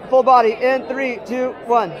 And full body in 3, 2,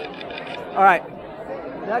 1. All right.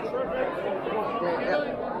 Next. Yeah.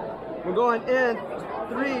 We're going in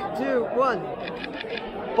 3, 2, 1.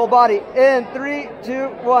 Full body in 3, 2,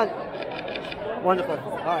 1. Wonderful.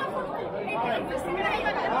 All right.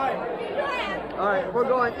 All right. We're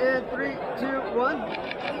going in 3, 2, 1.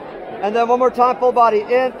 And then one more time, full body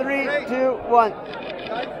in 3, 2, 1.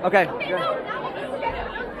 Okay. Good. You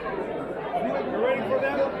ready for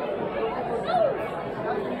them?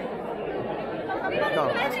 Go.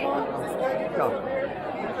 Go.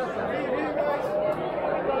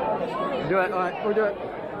 Do it. All right. We'll do it.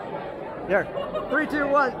 Here. 3, 2,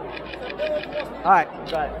 1. All right.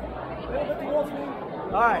 Got it.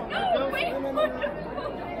 All right.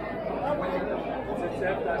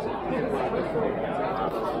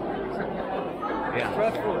 Yeah.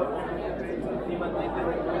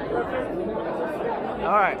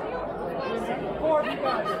 All right.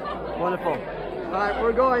 Wonderful. All right,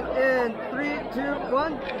 we're going in 3, 2,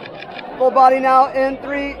 1. Full body now in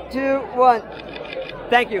 3, 2, 1.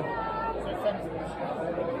 Thank you.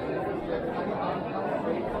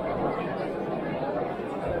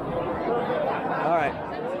 All right.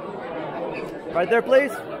 Right there,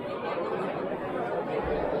 please.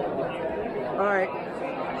 All right.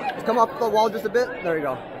 Just come off the wall just a bit. There you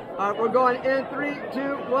go. All right, we're going in 3,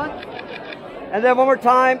 2, 1. And then one more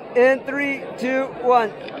time in 3, 2,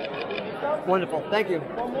 1. Wonderful. Thank you.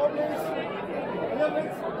 One more, please. And then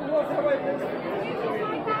let's walk away, please.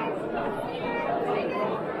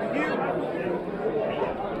 Thank you.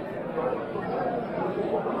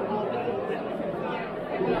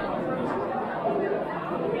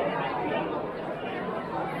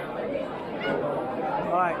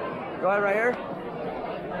 All right. Go ahead right here.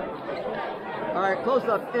 All right, close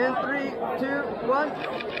up in 3, 2, 1.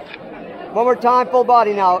 One more time, full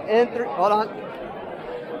body now. In 3, hold on.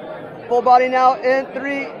 Full body now in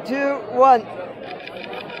 3, 2, 1.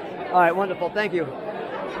 All right, wonderful. Thank you.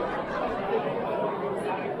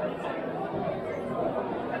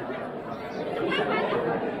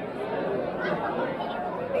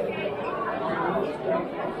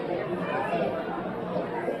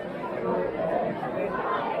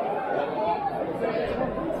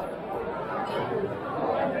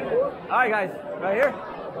 All right, guys, right here.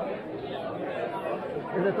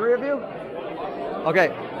 Is there 3 of you? Okay,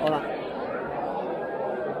 hold on.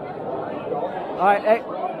 All right, hey,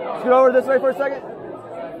 scoot over this way for a second.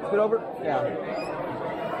 Scoot over, yeah.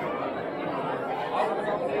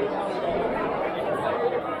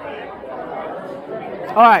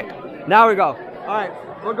 All right, now we go. All right,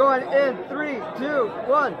 we're going in 3, 2,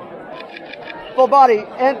 1. Full body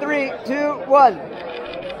in 3, 2, 1. All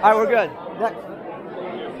right, we're good. Next.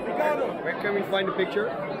 Where can we find the picture?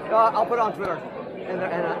 I'll put it on Twitter and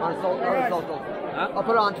on socials. Huh? I'll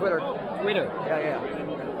put it on Twitter. Twitter. Yeah.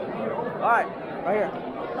 All right, right here.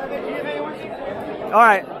 All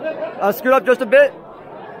right, scoot up just a bit.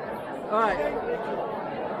 All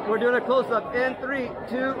right, we're doing a close-up in 3,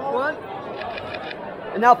 2, 1.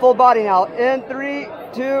 And now full body now. In 3,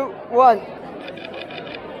 2, 1.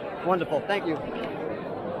 Wonderful, thank you.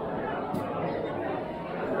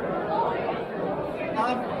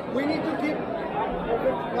 We need to keep,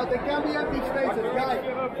 but there can be empty spaces, guys.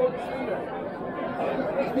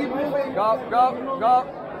 Keep moving. Go.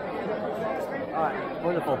 All right,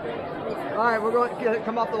 wonderful. All right, we're going to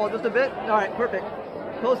come off the wall just a bit. All right, perfect.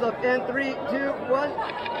 Close up in 3, 2, 1.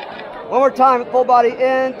 One more time, full body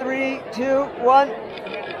in 3, 2, 1.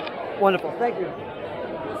 Wonderful, thank you.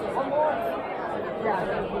 One more. Yeah.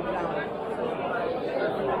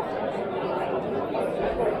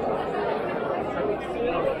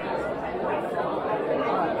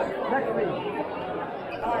 Next, please.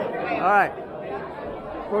 All right.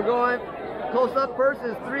 We're going close up first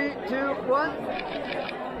is 3, 2,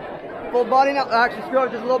 1. Full body now. Actually, screw up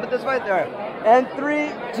just a little bit this way there. And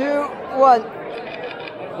 3, 2, 1.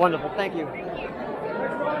 Wonderful. Thank you.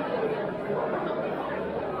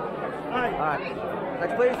 All right.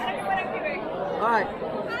 Next, please. All right.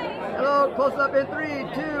 Hello. Close up in 3,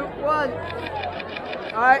 2, 1.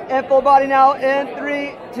 All right. And full body now in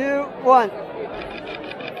 3, 2, 1.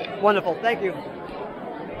 Wonderful. Thank you.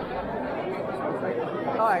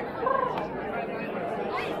 All right.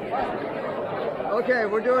 Okay,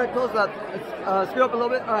 we're doing a close up. Scoot up a little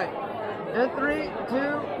bit. All right. In 3,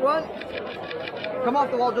 2, 1. Come off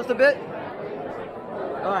the wall just a bit.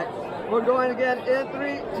 All right. We're going again in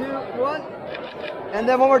 3, 2, 1. And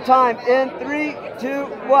then one more time. In 3, 2,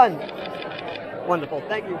 1. Wonderful.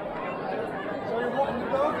 Thank you. So you're walking the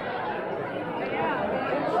dog?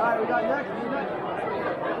 All right, we got next.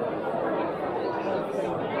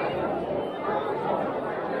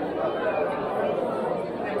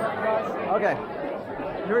 Okay,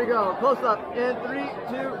 here we go. Close up in 3,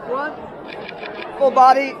 2, 1. Full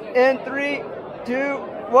body in 3, 2,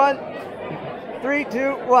 1. 3,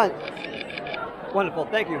 2, 1. Wonderful,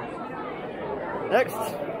 thank you. Next.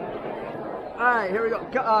 All right, here we go.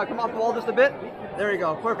 Come off the wall just a bit. There you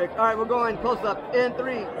go, perfect. All right, we're going close up in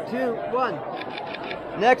 3, 2, 1.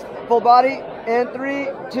 Next, full body in 3,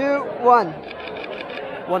 2, 1.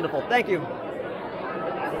 Wonderful, thank you.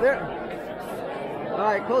 There. All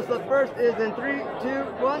right, close up first is in 3, 2,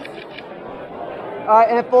 1. All right,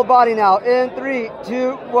 and full body now in 3,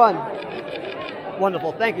 2, 1.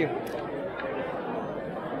 Wonderful, thank you.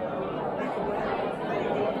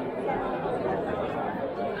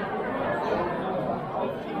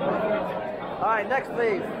 All right, next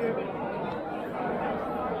please.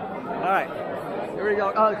 All right, here we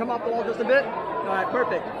go. Come off the wall just a bit. All right,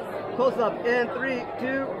 perfect. Close up in 3,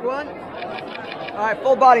 2, 1. All right,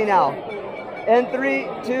 full body now. In 3,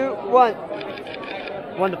 2, 1.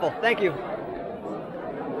 Wonderful. Thank you.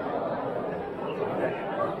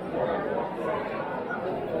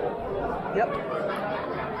 Yep.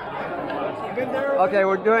 Okay,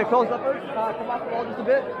 we're doing close up first. Come off the wall just a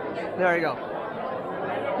bit. There you go.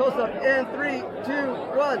 Close up in 3, 2,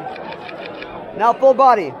 1. Now full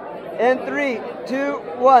body. In 3, 2,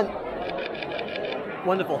 1.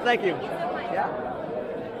 Wonderful. Thank you. Yeah.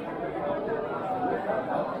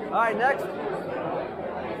 All right, next.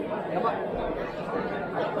 Come on.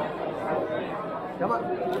 Come on.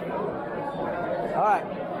 All right.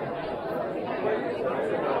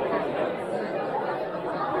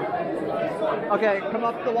 Okay, come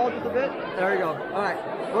up the wall just a bit. There you go. All right.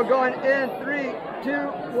 We're going in 3,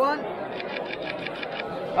 2, 1.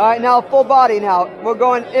 All right, now full body now. We're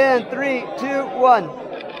going in 3, 2, 1.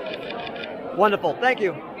 Wonderful. Thank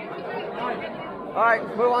you. All right,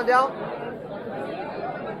 move on down.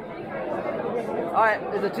 All right,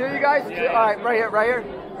 is it 2 of you guys? Yeah. All right, right here.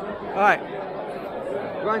 All right.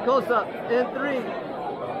 Going close up in 3,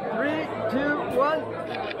 3, 2,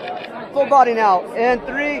 1. Full body now in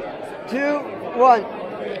 3, 2, 1.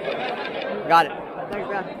 Got it. Thanks,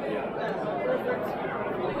 man.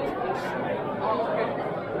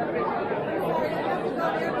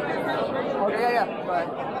 Okay, yeah. Go ahead.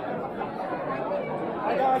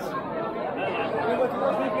 Hi guys. Can you go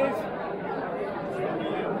towards me, please?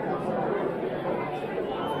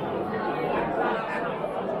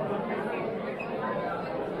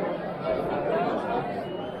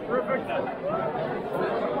 Perfect.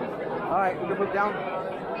 All right, we can move down.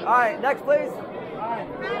 All right, next, please. All right.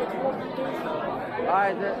 All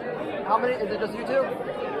right, how many? Is it just you two?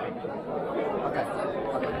 Okay.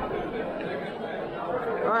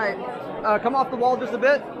 All right, come off the wall just a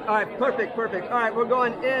bit. All right, perfect, perfect. All right, we're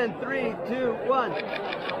going in 3, 2, 1.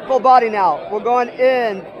 Full body now. We're going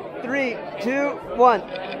in 3, 2, 1.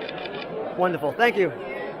 Wonderful, thank you.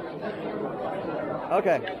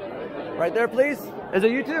 Okay, right there, please. Is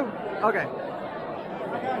it you two? Okay.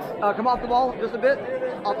 Come off the wall just a bit.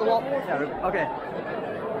 Off the wall. Yeah, okay.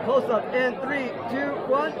 Close up in 3, 2,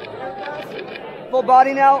 1. Full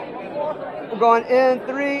body now. We're going in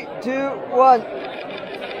 3, 2, 1.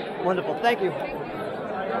 Wonderful. Thank you.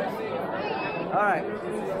 All right.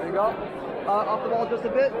 There you go. Off the wall just a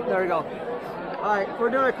bit. There we go. All right. We're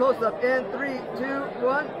doing a close up in 3, 2,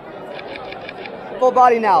 1. Full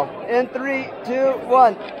body now. In 3, 2,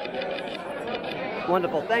 1.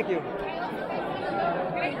 Wonderful. Thank you.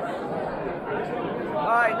 All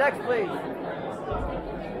right. Next, please.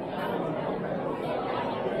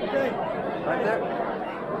 Right there.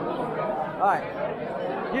 All right.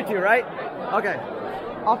 You two, right? Okay.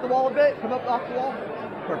 Off the wall a bit. Come up off the wall.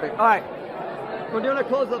 Perfect. All right. We're doing a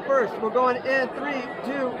close up first. We're going in 3,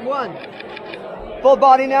 2, 1. Full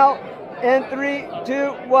body now. In 3,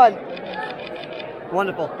 2, 1.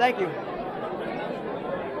 Wonderful. Thank you.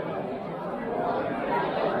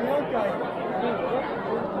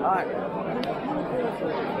 All right.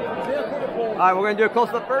 All right. We're going to do a close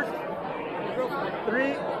up first.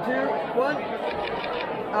 3, 2, 1.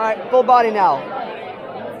 All right, full body now.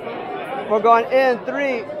 We're going in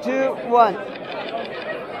 3, 2, 1.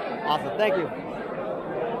 Awesome, thank you.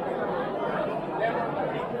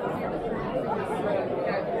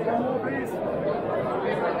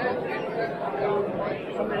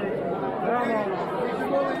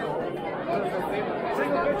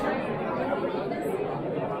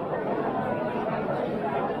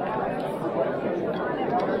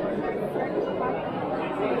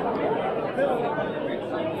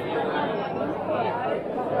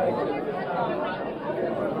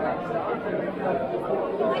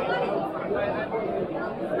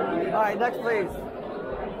 All right, next please.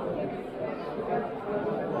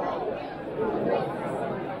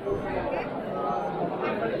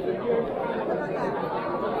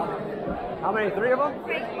 How many? 3 of them?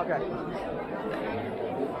 Okay.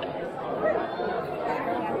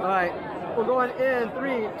 All right, we're going in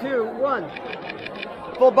 3, 2, 1.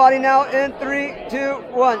 Full body now in 3, 2,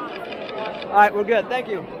 1. All right, we're good. Thank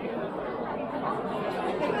you.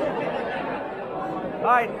 All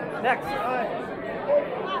right, next.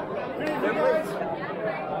 There, please.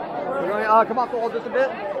 We're going to come off the wall just a bit.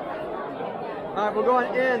 All right, we're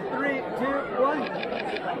going in 3, 2,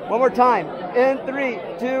 1. One more time. In 3,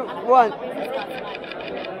 2, 1.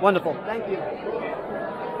 Wonderful. Thank you.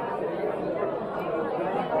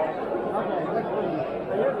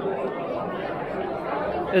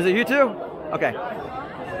 Is it you two? Okay.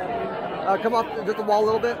 Come off just the wall a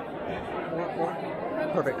little bit. More.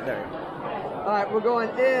 Perfect. There you go. All right, we're going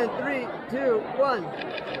in 3, 2, 1.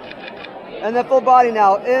 And then full body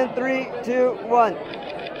now. In 3, 2, 1.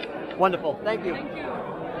 Wonderful. Thank you.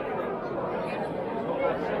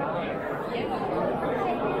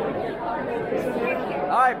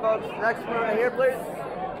 All right, folks. Next one right here, please.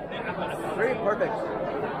 3. Perfect.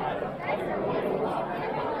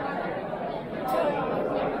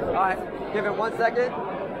 All right. Give it 1 second.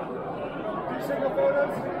 Single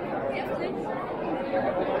photos.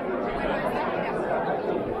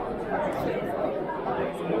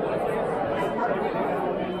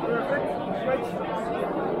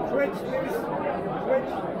 Switch, please. Switch.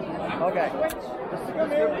 Okay. Just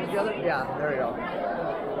scoop it together. Yeah, there we go.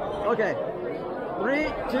 Okay. 3,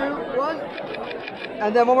 2, 1. And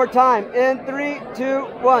then one more time. In 3, 2,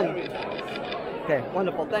 1. Okay,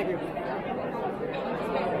 wonderful. Thank you.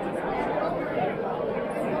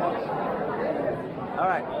 All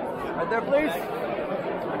right. Right there, please.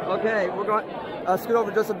 Okay, we're going scoot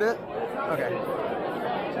over just a bit. Okay.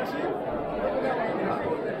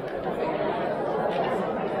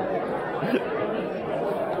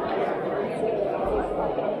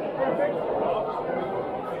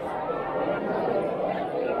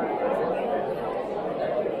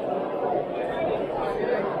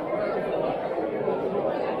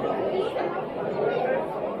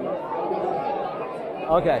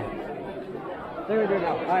 Okay. There we go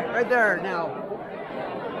now. All right, right there now.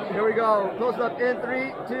 Here we go. Close up in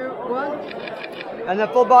 3, 2, 1. And then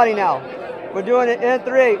full body now. We're doing it in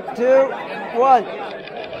 3, 2, 1.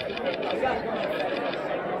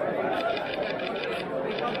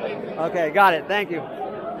 Okay, got it. Thank you.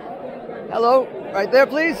 Hello. Right there,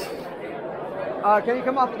 please. Can you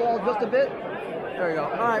come off the wall just a bit? There we go.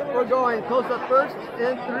 All right, we're going close up first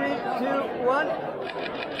in 3, 2, 1.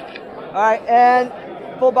 All right, and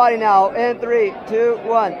full body now in 3, 2,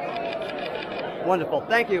 1. Wonderful.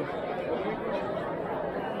 Thank you.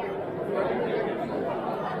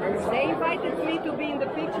 They invited me to be in the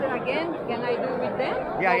picture again. Can I do it with them?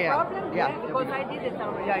 Yeah, no yeah. problem? Yeah. Because I did it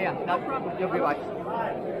already. Yeah. No problem. You'll be right.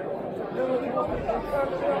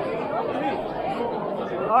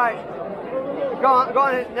 All right. Go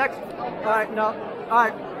on. Next. All right. No. All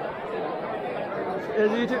right.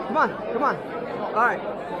 Is you two? Come on. All right.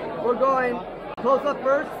 We're going close up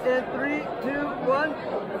first in 3, 2, 1.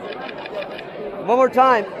 One more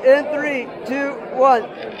time. In 3, 2, 1.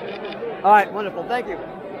 All right. Wonderful. Thank you.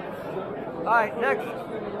 All right. Next.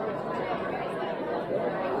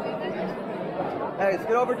 Hey,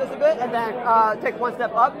 scoot over just a bit and then take one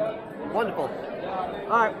step up. Wonderful.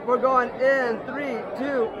 All right, we're going in 3,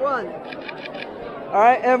 2, 1. All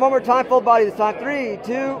right, and one more time, full body this time. 3,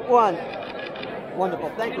 2, 1. Wonderful.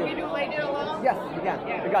 Thank you. Can we do later alone? Yes, we can.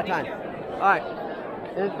 We got time. All right.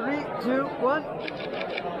 In 3, 2, 1.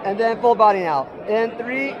 And then full body now. In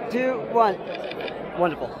 3, 2, 1.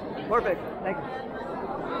 Wonderful. Perfect. Thank you.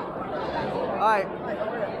 All right.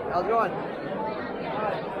 How's it going?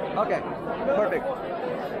 Okay. Perfect.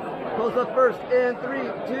 Close up first in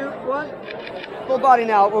 3, 2, 1. Full body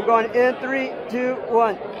now. We're going in 3, 2,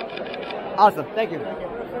 1. Awesome. Thank you.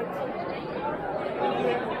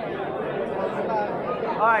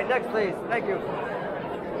 All right. Next, please. Thank you.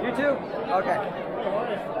 You too? Okay.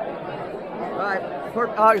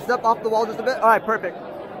 All right. Step off the wall just a bit. All right. Perfect.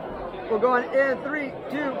 We're going in 3,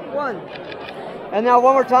 2, 1. And now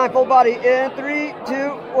one more time. Full body in 3,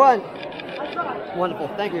 2, 1. Wonderful.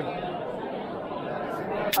 Thank you. All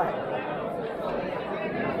right.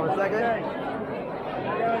 1 second.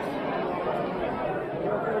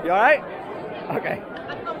 You all right? Okay.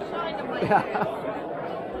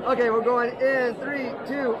 Okay, we're going in 3,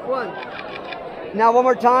 2, 1. Now one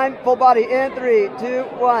more time. Full body in 3, 2,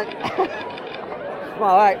 1. Come on,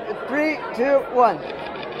 all right. 3, 2, 1.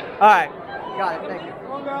 All right. Got it. Thank you.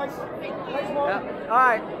 Come on, guys. Nice one. Yeah. All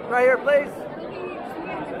right. Right here, please.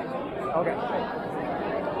 Okay.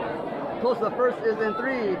 Close up first is in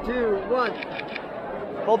 3, 2, 1.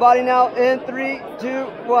 Full body now in 3, 2,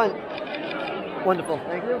 1. Wonderful.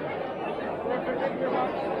 Thank you.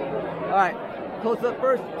 All right. Close up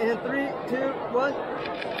first in 3, 2, 1.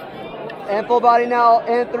 And full body now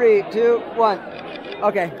in 3, 2, 1.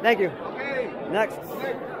 Okay. Thank you. Next.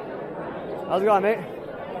 How's it going, mate?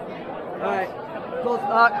 All right. Close.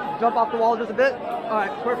 Jump off the wall just a bit. All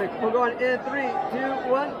right. Perfect. We're going in 3,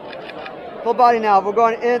 2, 1. Full body now. We're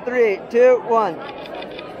going in 3, 2, 1.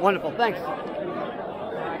 Wonderful. Thanks.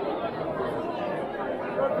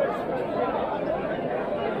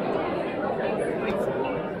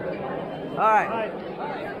 All right.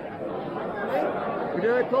 We're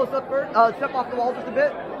doing a close up first. Step off the wall just a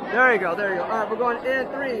bit. There you go. There you go. All right. We're going in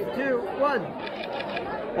 3, 2, 1.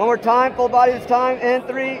 One more time. Full body this time. In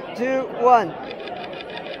 3, 2, 1.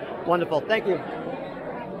 Wonderful. Thank you.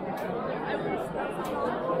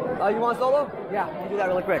 You want solo? Yeah, we'll do that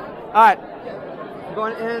really quick. All right. We're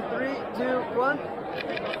going in 3, 2, 1.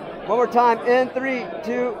 One more time. In 3,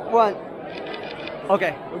 2, 1.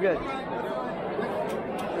 Okay, we're good.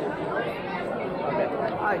 Okay.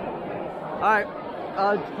 All right.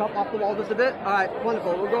 All right. Jump off the wall just a bit. All right.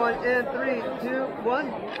 Wonderful. We're going in 3, 2,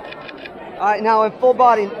 1. All right. Now in full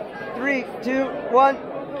body. 3, 2, 1.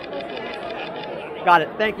 Got it.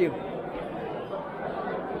 Thank you.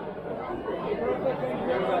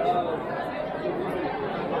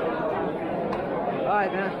 All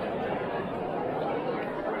right, man.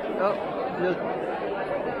 Oh, just.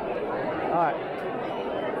 All right.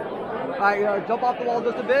 All right, jump off the wall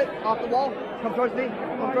just a bit. Off the wall. Come towards me.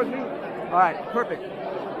 Come towards me. All right, perfect.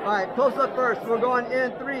 All right, close up first. We're going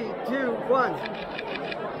in 3, 2,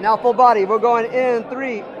 1. Now full body. We're going in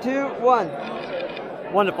 3, 2,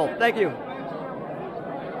 1. Wonderful. Thank you.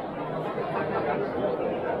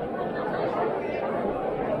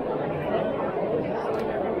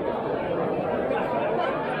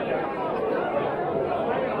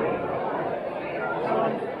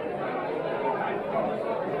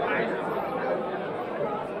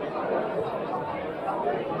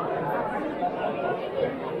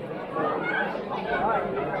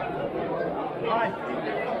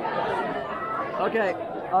 Okay,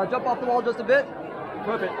 jump off the wall just a bit.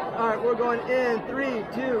 Perfect. All right, we're going in 3,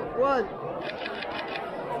 2, 1.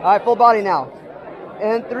 All right, full body now.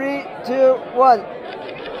 In 3, 2, 1.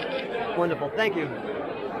 Wonderful. Thank you.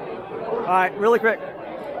 All right, really quick.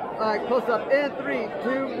 All right, close up. In 3,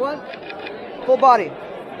 2, 1. Full body.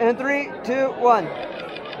 In 3, 2, 1.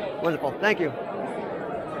 Wonderful. Thank you.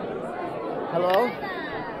 Hello.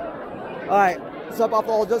 All right, step off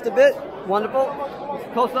the wall just a bit. Wonderful.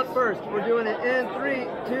 Close up first. We're doing it in 3,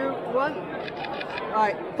 2, 1. All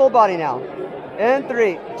right, full body now. In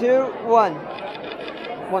 3, 2, 1.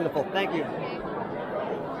 Wonderful. Thank you.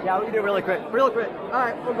 Yeah, we can do it really quick. Real quick. All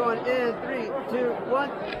right, we're going in 3, 2,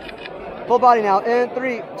 1. Full body now. In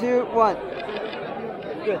 3, 2, 1.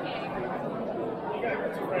 Good.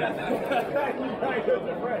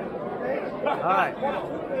 All right.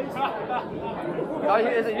 Oh,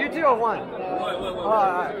 is it you two or one? All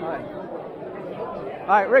right. All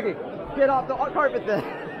right, Ricky, get off the carpet then.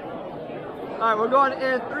 All right, we're going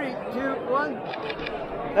in 3, 2, 1.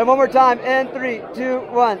 And one more time, in 3, 2,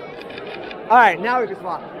 1. All right, now we can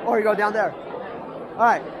swap. Or you go down there. All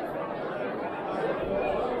right.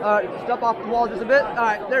 Step off the wall just a bit. All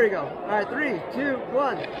right, there you go. All right, 3, 2,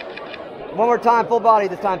 1. One more time, full body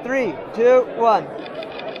this time. 3, 2, 1.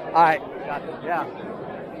 All right, got it. Yeah.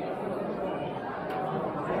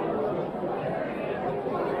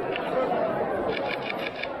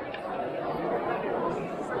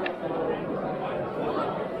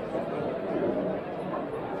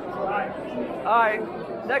 All right,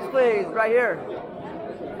 next please, right here.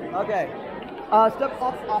 Okay. Step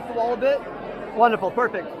off the wall a bit. Wonderful,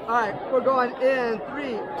 perfect. All right, we're going in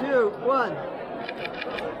 3, 2, 1.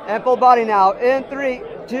 And full body now. In 3,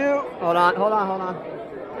 2. Hold on.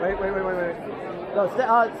 Wait. No, stay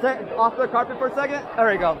off the carpet for a second. There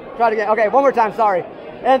we go. Try it again. Okay, one more time. Sorry.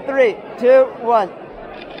 In 3, 2, 1.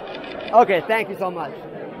 Okay, thank you so much.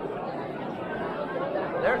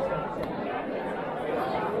 There.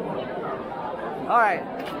 All right,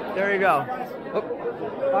 there you go. Oh.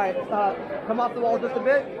 All right, come off the wall just a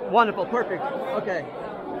bit. Wonderful, perfect. Okay,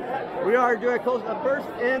 we are doing close up first.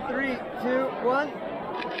 In 3, 2, 1.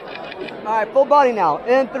 All right, full body now.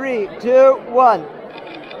 In 3, 2, 1.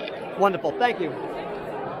 Wonderful, thank you.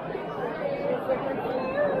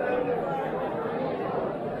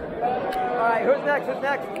 All right, who's next?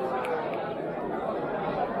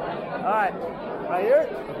 All right, right here.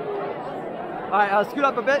 All right, scoot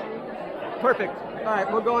up a bit. Perfect. All right,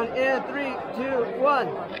 we're going in 3, 2, 1.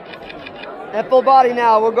 And full body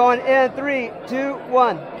now. We're going in 3, 2,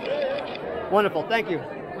 1. Wonderful. Thank you.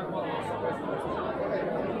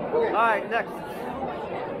 All right, next.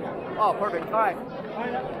 Oh, perfect. All right.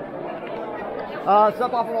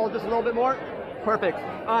 Step off the wall just a little bit more. Perfect.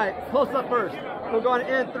 All right, close up first. We're going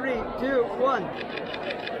in 3, 2, 1.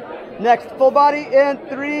 Next, full body in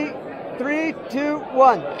 3, 3, 2,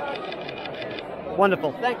 1.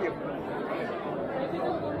 Wonderful. Thank you.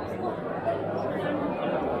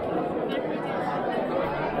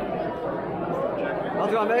 How's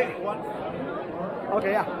it going, mate?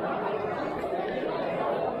 Okay, yeah.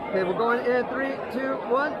 Okay, we're going in 3, 2,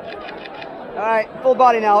 1. All right, full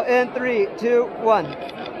body now. In 3, 2, 1.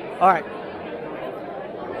 All right.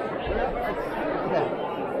 Okay.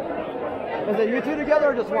 Is it you two together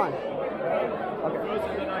or just one? Okay.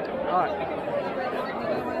 All right.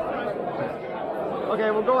 Okay,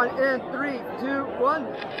 we're going in 3, 2, 1.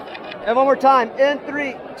 And one more time. In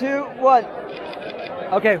 3, 2, 1.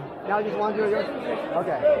 Okay, now you just want to do yours?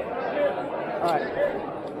 Okay. All right.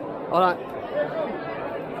 Hold on.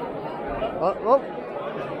 Oh.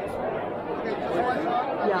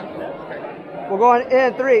 Yeah. We're going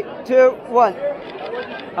in 3, 2, 1.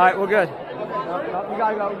 All right, we're good. We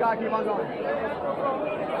gotta go. We gotta keep on going.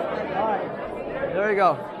 All right. There you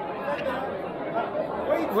go.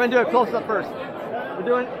 We're gonna do it close up first. We're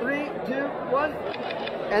doing 3, 2, 1.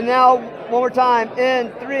 And now one more time.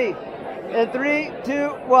 In 3. In 3, 2,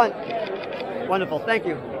 1. Wonderful. Thank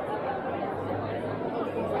you.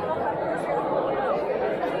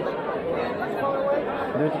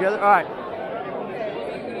 Do it together. All right.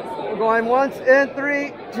 We're going once. In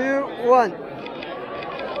 3, 2, 1.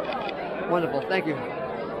 Wonderful. Thank you.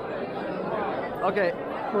 Okay.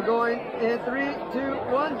 We're going in 3, 2,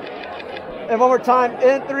 1. And one more time.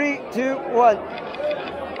 In 3, 2, 1.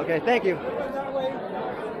 Okay. Thank you.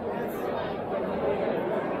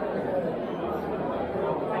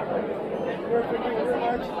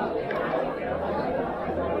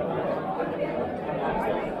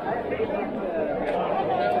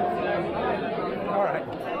 All right.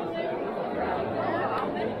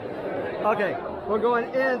 Okay, we're going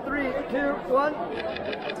in 3, 2, 1.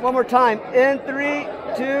 One more time. In 3,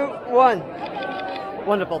 2, 1.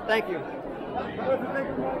 Wonderful. Thank you.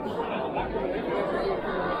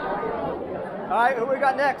 All right, who we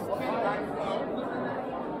got next?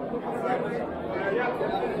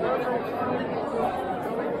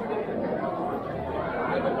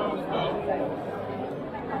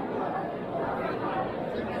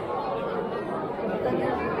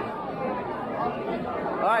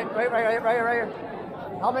 All right, right, right here.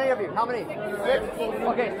 How many of you? How many? 6?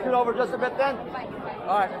 Okay, scoot over just a bit then.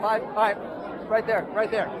 All right, 5. All right, right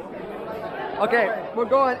there. Okay, we're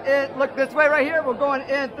going in. Look this way right here. We're going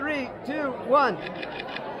in 3, 2, 1.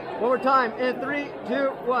 One more time. In 3,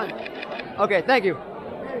 2, 1. Okay, thank you.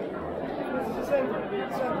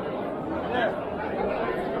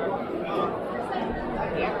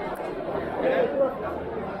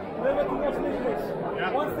 Remember to watch me, please.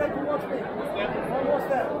 One step to watch me. One more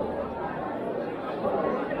step.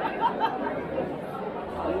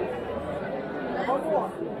 One more.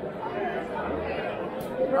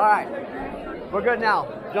 All right, we're good now.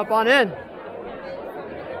 Jump on in.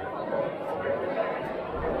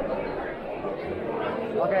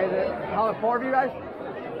 Okay, how 4 of you guys?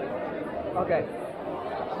 Okay.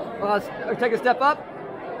 Let's take a step up.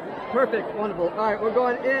 Perfect, wonderful. All right, we're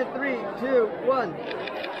going in 3, 2, 1.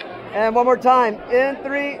 And one more time. In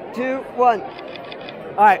 3, 2, 1.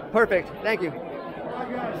 All right, perfect. Thank you.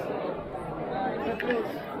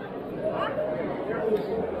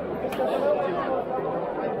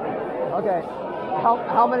 Okay.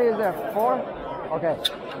 How many is there? 4? Okay.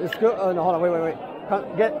 Let's go. Oh, no, hold on. Wait.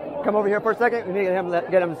 Come over here for a second. We need to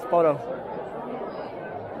get him his photo.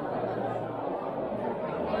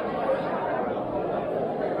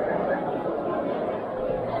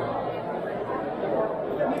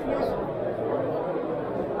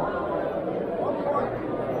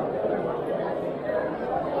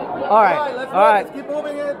 All right. Let's keep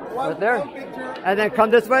moving it. Right there. And then come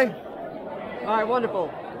this way. All right, wonderful.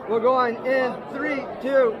 We're going in 3,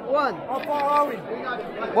 2, 1. How far are we?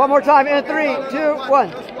 One more time. In 3, 2, 1.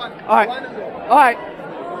 All right. All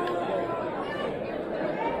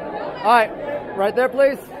right. Right there,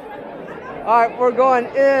 please. All right, we're going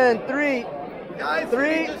in 3,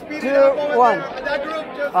 3, 2, 1.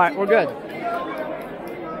 All right, we're good.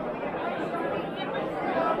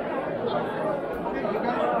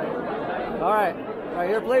 All right, right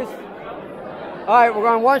here, please. All right, we're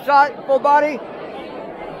going 1 shot, full body.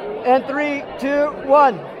 And 3, 2,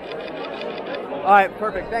 1. All right,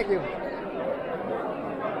 perfect. Thank you.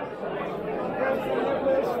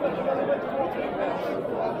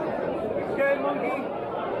 Okay, monkey.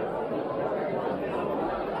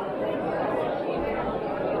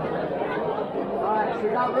 All right, we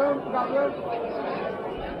got room.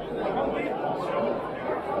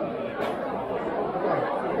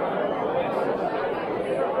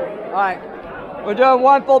 All right, we're doing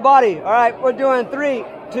 1 full body. All right, we're doing 3,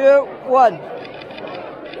 2, 1.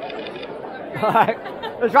 All right,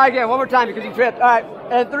 let's try again one more time because you tripped. All right,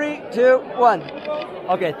 and 3, 2, 1.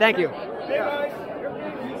 Okay, thank you. Hey guys.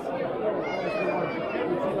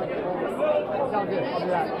 Sounds good. I'll do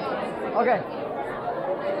that. Okay.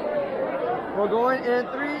 We're going in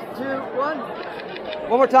 3, 2, 1.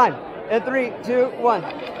 One more time. In 3, 2, 1.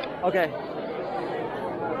 Okay.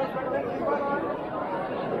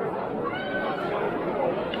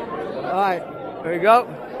 All right. There you go.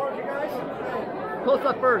 Close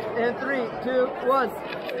up first. In 3, 2, 1.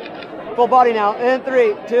 Full body now. In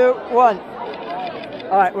 3, 2, 1.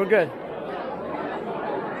 All right. We're good.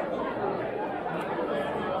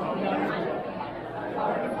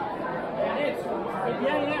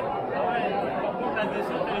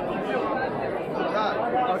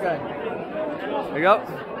 Okay. There you go.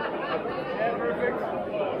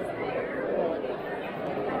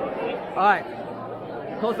 All right.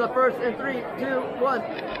 Close up first in 3, 2, 1.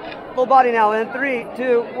 Full body now in 3,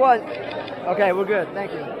 2, 1. Okay, we're good.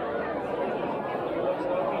 Thank you.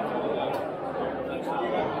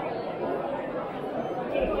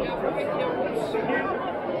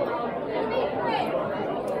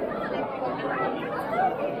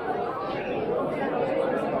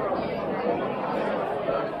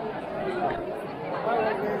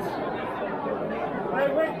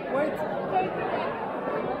 Wait.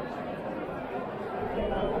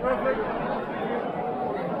 Perfect.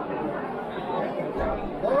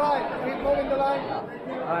 All right, keep moving the line. All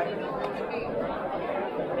right.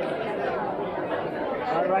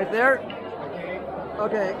 All right, right there.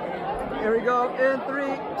 Okay, here we go. In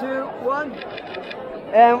 3, 2, 1.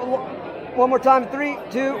 And one more time. 3,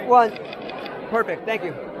 2, 1. Perfect. Thank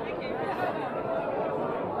you. All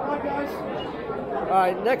right, guys. All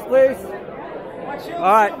right, next, please.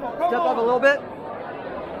 All right, step up a little bit.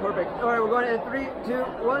 Perfect. All right, we're going in 3, 2,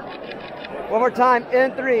 1. One more time.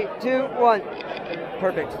 In 3, 2, 1.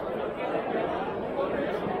 Perfect.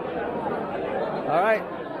 All right,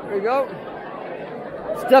 here we go.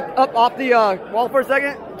 Step up off the wall for a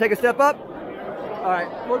second. Take a step up. All right,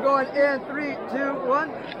 we're going in 3, 2, 1.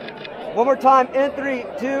 One more time. In 3,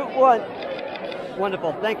 2, 1.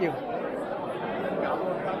 Wonderful. Thank you.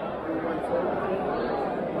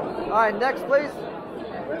 All right, next, please.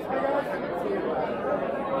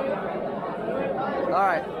 All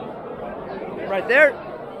right. Right there.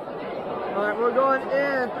 All right, we're going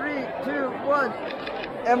in 3, 2, 1.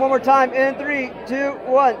 And one more time in 3, 2,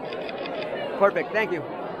 1. Perfect, thank you.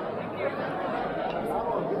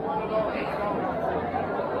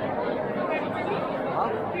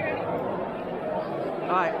 All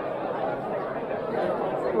right.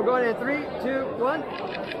 We're going in 3, 2, 1.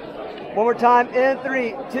 One more time in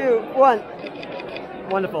 3, 2, 1.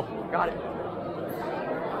 Wonderful. Got it.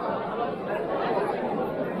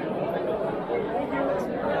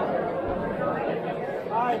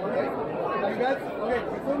 You guys? Okay,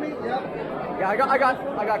 you feel me? Yeah. Yeah, I got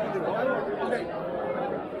to do it. Okay.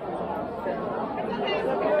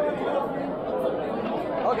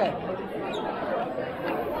 Okay.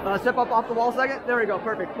 Step up off the wall a second. There we go.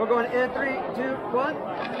 Perfect. We're going in 3, 2, 1.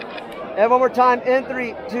 And one more time in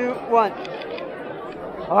 3, 2, 1.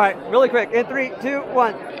 All right, really quick. In 3, 2,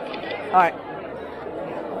 1. All right.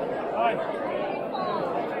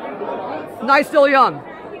 Nice, still young.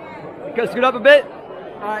 Okay, scoot up a bit.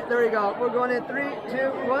 All right, there we go. We're going in 3,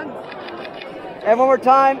 2, 1. And one more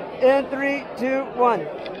time in 3, 2, 1.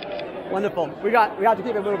 Wonderful. We have to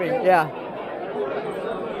keep it moving. Yeah.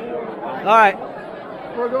 All right.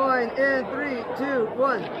 We're going in 3, 2,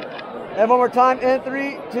 1. And one more time in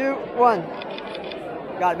 3, 2, 1.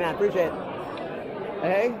 Got it, man. Appreciate it.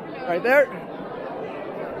 Hey, right there.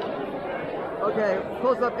 Okay,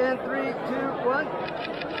 close up in 3, 2, 1.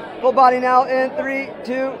 Full body now in 3,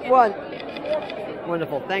 2, 1.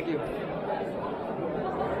 Wonderful. Thank you. All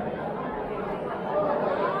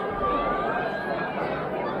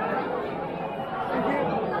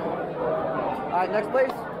right, next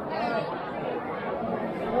please.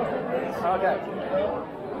 Okay.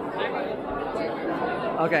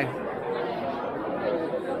 Okay.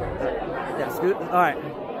 Yeah, scoot. All right.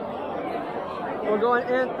 We're going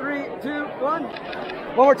in 3, 2, 1.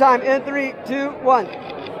 One more time in 3, 2, 1.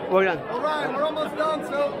 We're done. All right, we're almost done,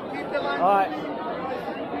 so keep the line. All right.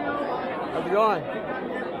 How's it going?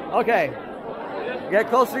 Okay. Get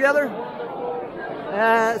close together.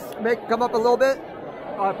 And come up a little bit.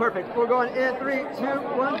 All right, perfect. We're going in 3, 2,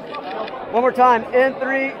 1. One more time in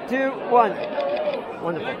 3, 2, 1.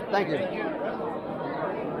 Wonderful. Thank you.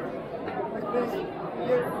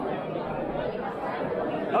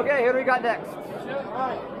 Okay, who do we got next?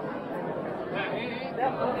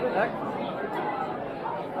 Next.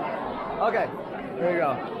 Okay, here we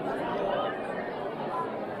go.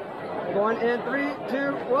 We're going in 3,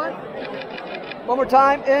 2, 1. One more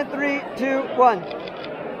time in 3, 2, 1.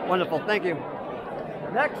 Wonderful, thank you.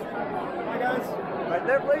 Next. Hi guys. Right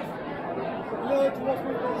there, please.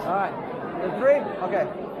 All right. In 3. Okay.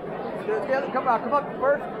 Do it together. Come up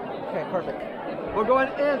first. Okay, perfect. We're going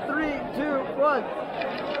in 3, 2, 1.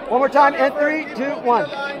 One more time in 3, 2, 1.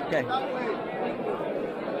 Okay.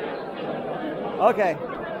 Okay.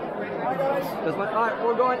 This one. All right.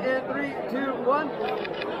 We're going in 3, 2, 1.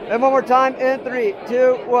 And one more time in 3,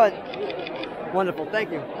 2, 1. Wonderful.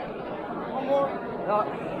 Thank you. One more.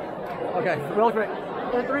 Okay. Real quick.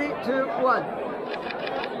 In 3, 2, 1.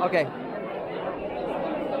 Okay.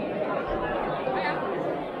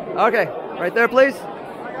 Okay. Right there, please.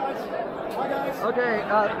 Hi guys. Okay,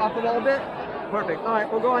 off the wall a bit. Perfect. All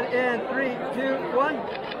right, we're going in 3, 2, 1.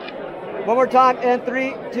 One more time in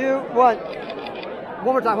 3, 2, 1.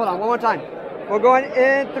 One more time, hold on, one more time. We're going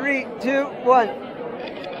in 3, 2, 1.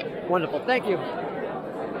 Wonderful, thank you.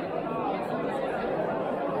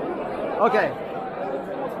 Okay.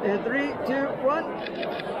 In 3, 2, 1.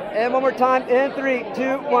 And one more time in 3,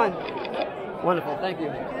 2, 1. Wonderful, thank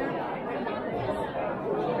you.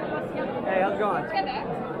 Hey, how's it going?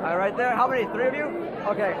 All right, right there. How many? 3 of you?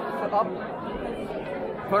 Okay, so up.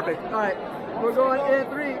 Perfect. All right, we're going in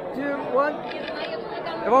 3, 2, 1.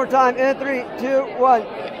 And one more time in 3, 2, 1.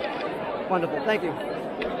 Wonderful. Thank you.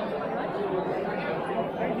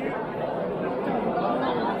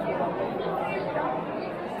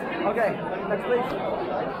 Okay, next please.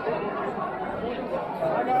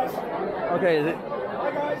 Hi guys. Okay, is it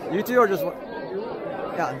Hi guys. you two or just one?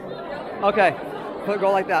 Yeah. Okay,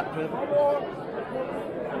 go like that.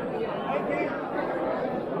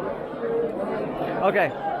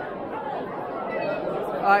 Okay.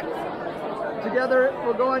 All right. Together,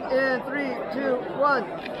 we're going in 3, 2, 1.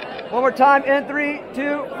 One more time in 3,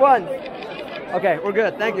 2, 1. Okay, we're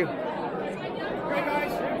good. Thank you.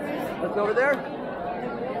 Let's go over there.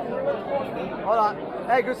 Hold on.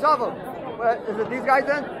 Hey, Gustavo. Is it these guys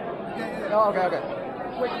then? Oh, okay, okay.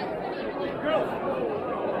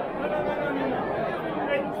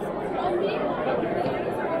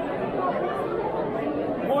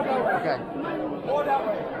 More that way. Okay. More that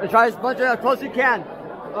way. And try as much as close as you can.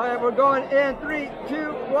 All right, we're going in 3,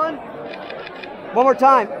 2, 1. One more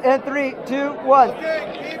time. In 3, 2, 1.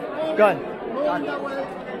 Okay, keep moving. Good. Moving that way.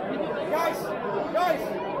 Guys.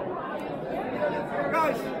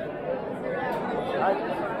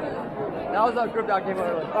 That was a group that came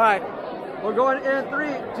early. All right, we're going in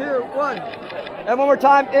 3, 2, 1. And one more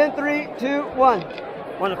time. In 3, 2, 1.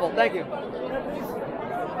 Wonderful. Thank you.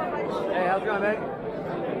 Hey, how's it going, mate?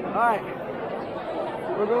 All right.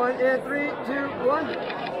 We're going in 3, 2, 1.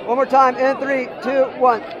 One more time. In 3, 2,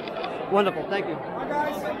 1. Wonderful. Thank you. Hi,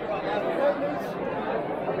 guys.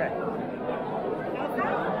 Okay.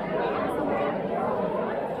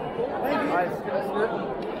 Thank you. All right, that's good.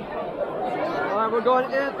 All right, we're going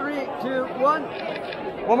in 3, 2, 1.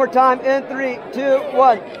 One more time. In 3, 2,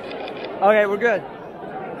 1. Okay, we're good.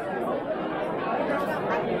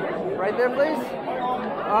 Right there, please.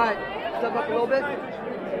 All right, step up a little bit.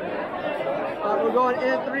 We're going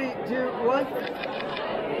in 3, 2, 1.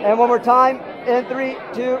 And one more time. In 3,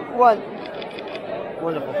 2, 1.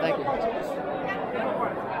 Wonderful. Thank you.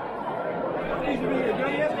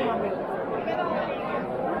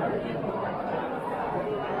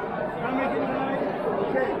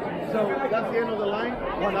 Okay, so that's the end of the line.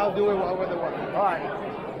 And I'll do it over the one. All right.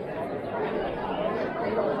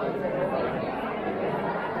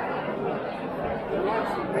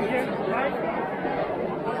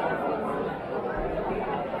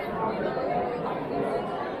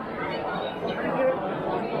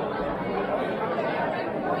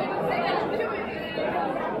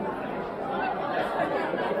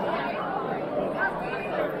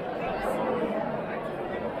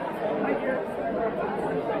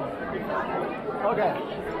 Okay.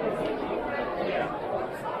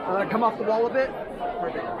 Come off the wall a bit.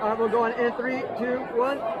 Perfect. All right, we're going in 3, 2,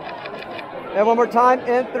 1. And one more time.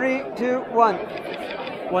 In 3, 2, 1.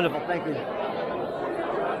 Wonderful. Thank you.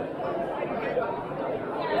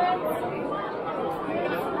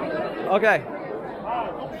 Okay.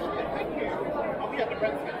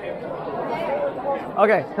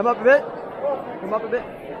 Okay, come up a bit. Come up a bit.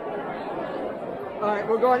 All right,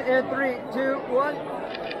 we're going in 3, 2, 1.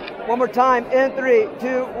 One more time. In 3,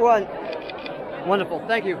 2, 1. Wonderful.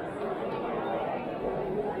 Thank you.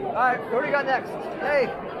 All right, what do we got next? Hey.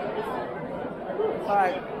 All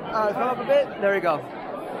right, come up a bit. There we go.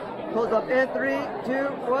 Close up. In 3, 2,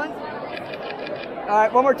 1. All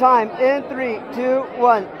right, one more time. In 3, 2,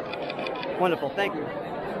 1. Wonderful. Thank you.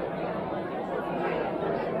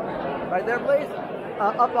 Right there, please.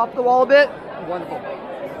 Up off the wall a bit. Wonderful.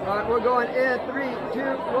 All right, we're going in 3,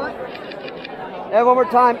 2, 1. And one more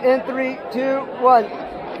time. In 3, 2, 1.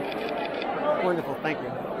 Wonderful. Thank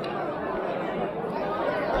you.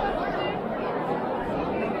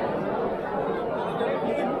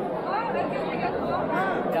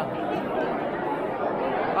 Yeah.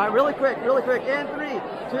 All right, really quick. In 3,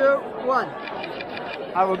 2, 1. All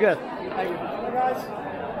right, we're good. Thank you. Hey, guys.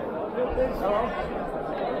 Hello.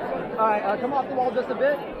 All right, come off the wall just a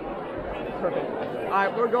bit. Perfect. All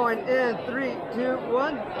right, we're going in 3, 2,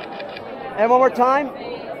 1. And one more time.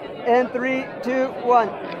 In 3, 2, 1.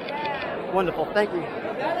 Wonderful. Thank you.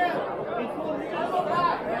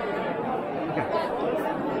 Okay.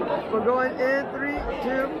 We're going in 3,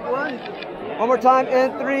 2, 1. One more time.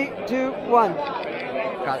 In 3, 2, 1.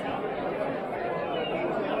 Got it.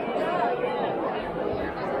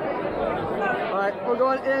 All right, we're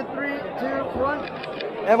going in 3, 2, 1.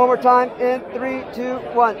 And one more time. In 3, 2,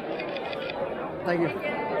 1. Thank you.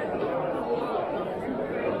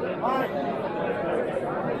 All right.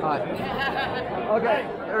 Okay,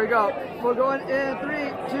 there we go. We're going in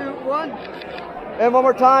 3, 2, 1. And one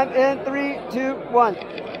more time. In 3, 2, 1.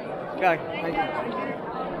 Okay, thank you.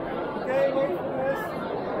 Okay, wait for this.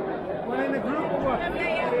 We're in a group or what?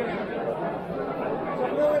 So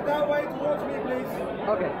move it that way towards me, please.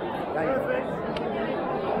 Okay, thank you. Perfect.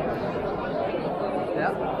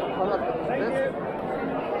 Yeah, hold up. Thank you.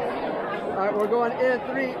 All right, we're going in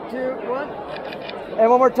 3, 2, 1. And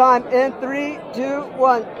one more time. In 3, 2,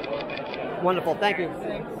 1. Wonderful, thank you.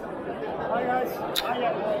 Hi, guys.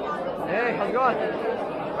 Hey, how's it going?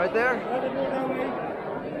 Right there? Let it move that way.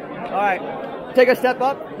 All right, take a step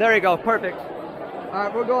up. There you go, perfect. All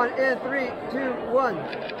right, we're going in 3, 2, 1.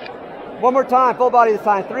 One more time, full body this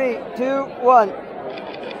time. 3, 2, 1.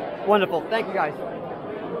 Wonderful, thank you guys.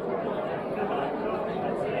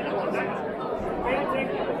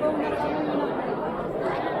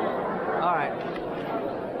 All right.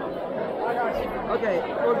 Okay,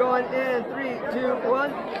 we're going in 3, 2,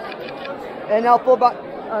 1. And now full body.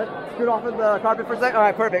 Scoot off of the carpet for a second. All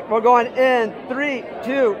right, perfect. We're going in 3,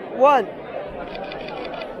 2, 1.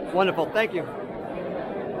 Wonderful, thank you.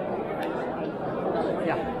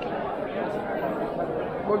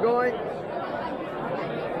 we're going.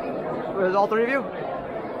 Is all three of you?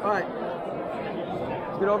 All right.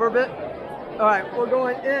 Let's get over a bit. All right, we're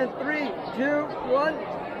going in 3, 2, 1.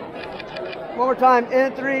 One more time.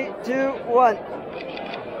 In 3, 2, 1.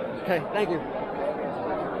 Okay, thank you.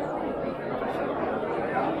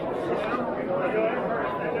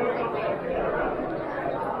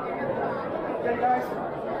 Okay, guys.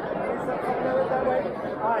 That way.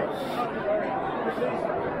 All right.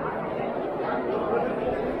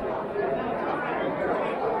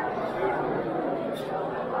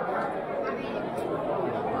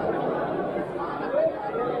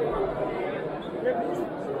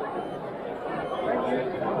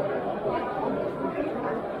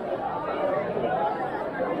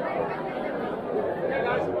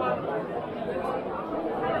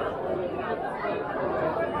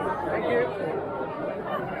 Thank you.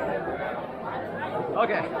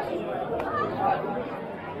 Okay.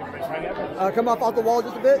 Come off the wall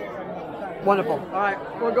just a bit. Wonderful. All right,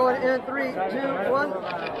 we're going in 3, 2, 1.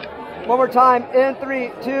 One more time. In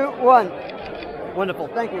 3, 2, 1. Wonderful.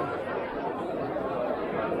 Thank you.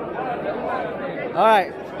 All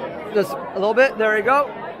right, just a little bit. There we go.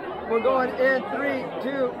 We're going in 3,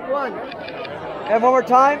 2, 1. And one more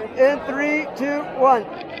time. In 3, 2, 1.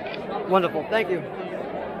 Wonderful. Thank you.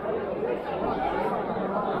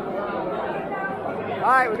 All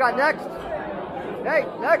right, we got next. Hey,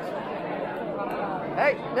 next.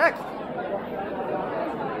 Hey, next.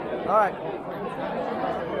 All right.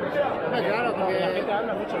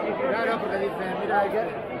 Claro, porque dicen, mira,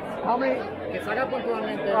 How many? que saca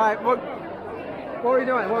puntualmente. All right, what are we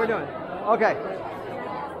doing? What are we doing? Okay.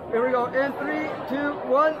 Here we go. In 3, 2,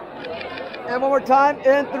 1. And one more time.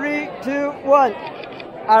 In 3, 2, 1. All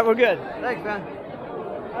right, we're good. Thanks, man.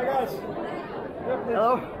 Hi, guys.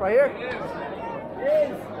 Hello, right here?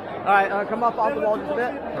 Yes. All right, come off the wall just a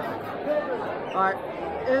bit. All right,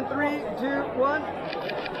 in 3, 2, 1.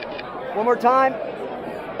 One more time.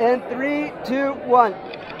 In 3, 2, 1.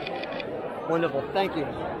 Wonderful, thank you.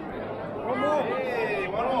 One more. Hey,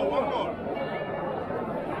 one more.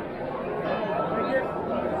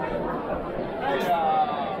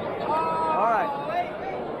 All right.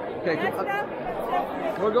 Okay,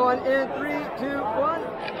 we're going in 3, 2, 1.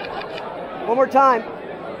 One more time.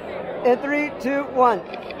 In 3, 2, 1.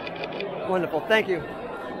 Wonderful, thank you.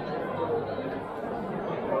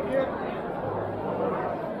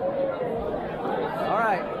 All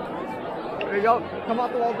right. There you go. Come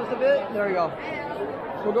off the wall just a bit. There you go.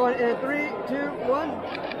 We're going in 3, 2, 1.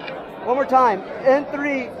 One more time. In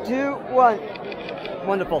 3, 2, 1.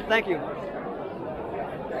 Wonderful, thank you.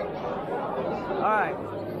 All right.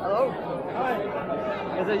 Hello? Hi.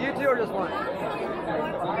 Is it you two or just one?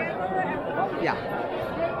 Yeah.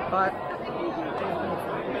 All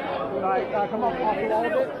right, come off the wall a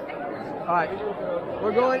bit. All right,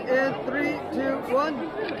 we're going in 3, 2, 1.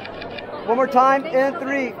 One more time, in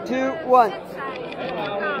 3, 2, 1.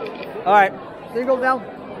 All right, single down.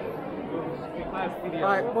 All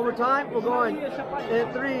right, one more time, we're going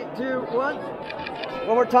in 3, 2, 1.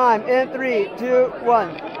 One more time, in 3, 2,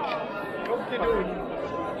 1.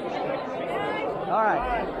 All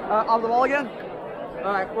right, on the wall again.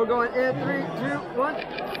 All right, we're going in 3, 2, 1.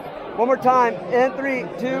 One more time, in 3,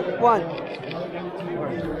 2, 1.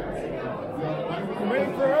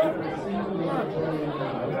 Waiting for her.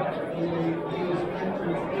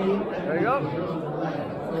 There you go.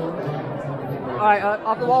 All right,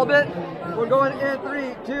 off the wall a bit. We're going in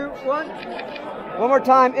 3, 2, 1. One more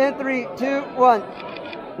time, in 3, 2, 1.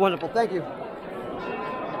 Wonderful, thank you.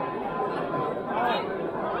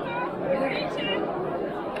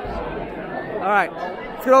 All right,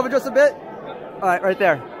 let's get over just a bit. All right, right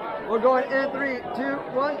there. We're going in 3, 2,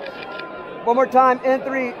 1. One more time, in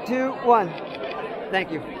 3, 2, 1.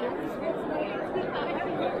 Thank you.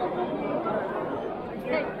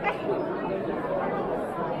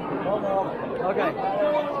 Okay.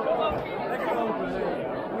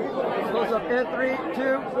 Close up in 3,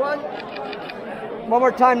 2, 1. One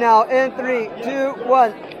more time now, in 3, 2,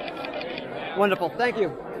 1. Wonderful, thank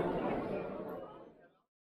you.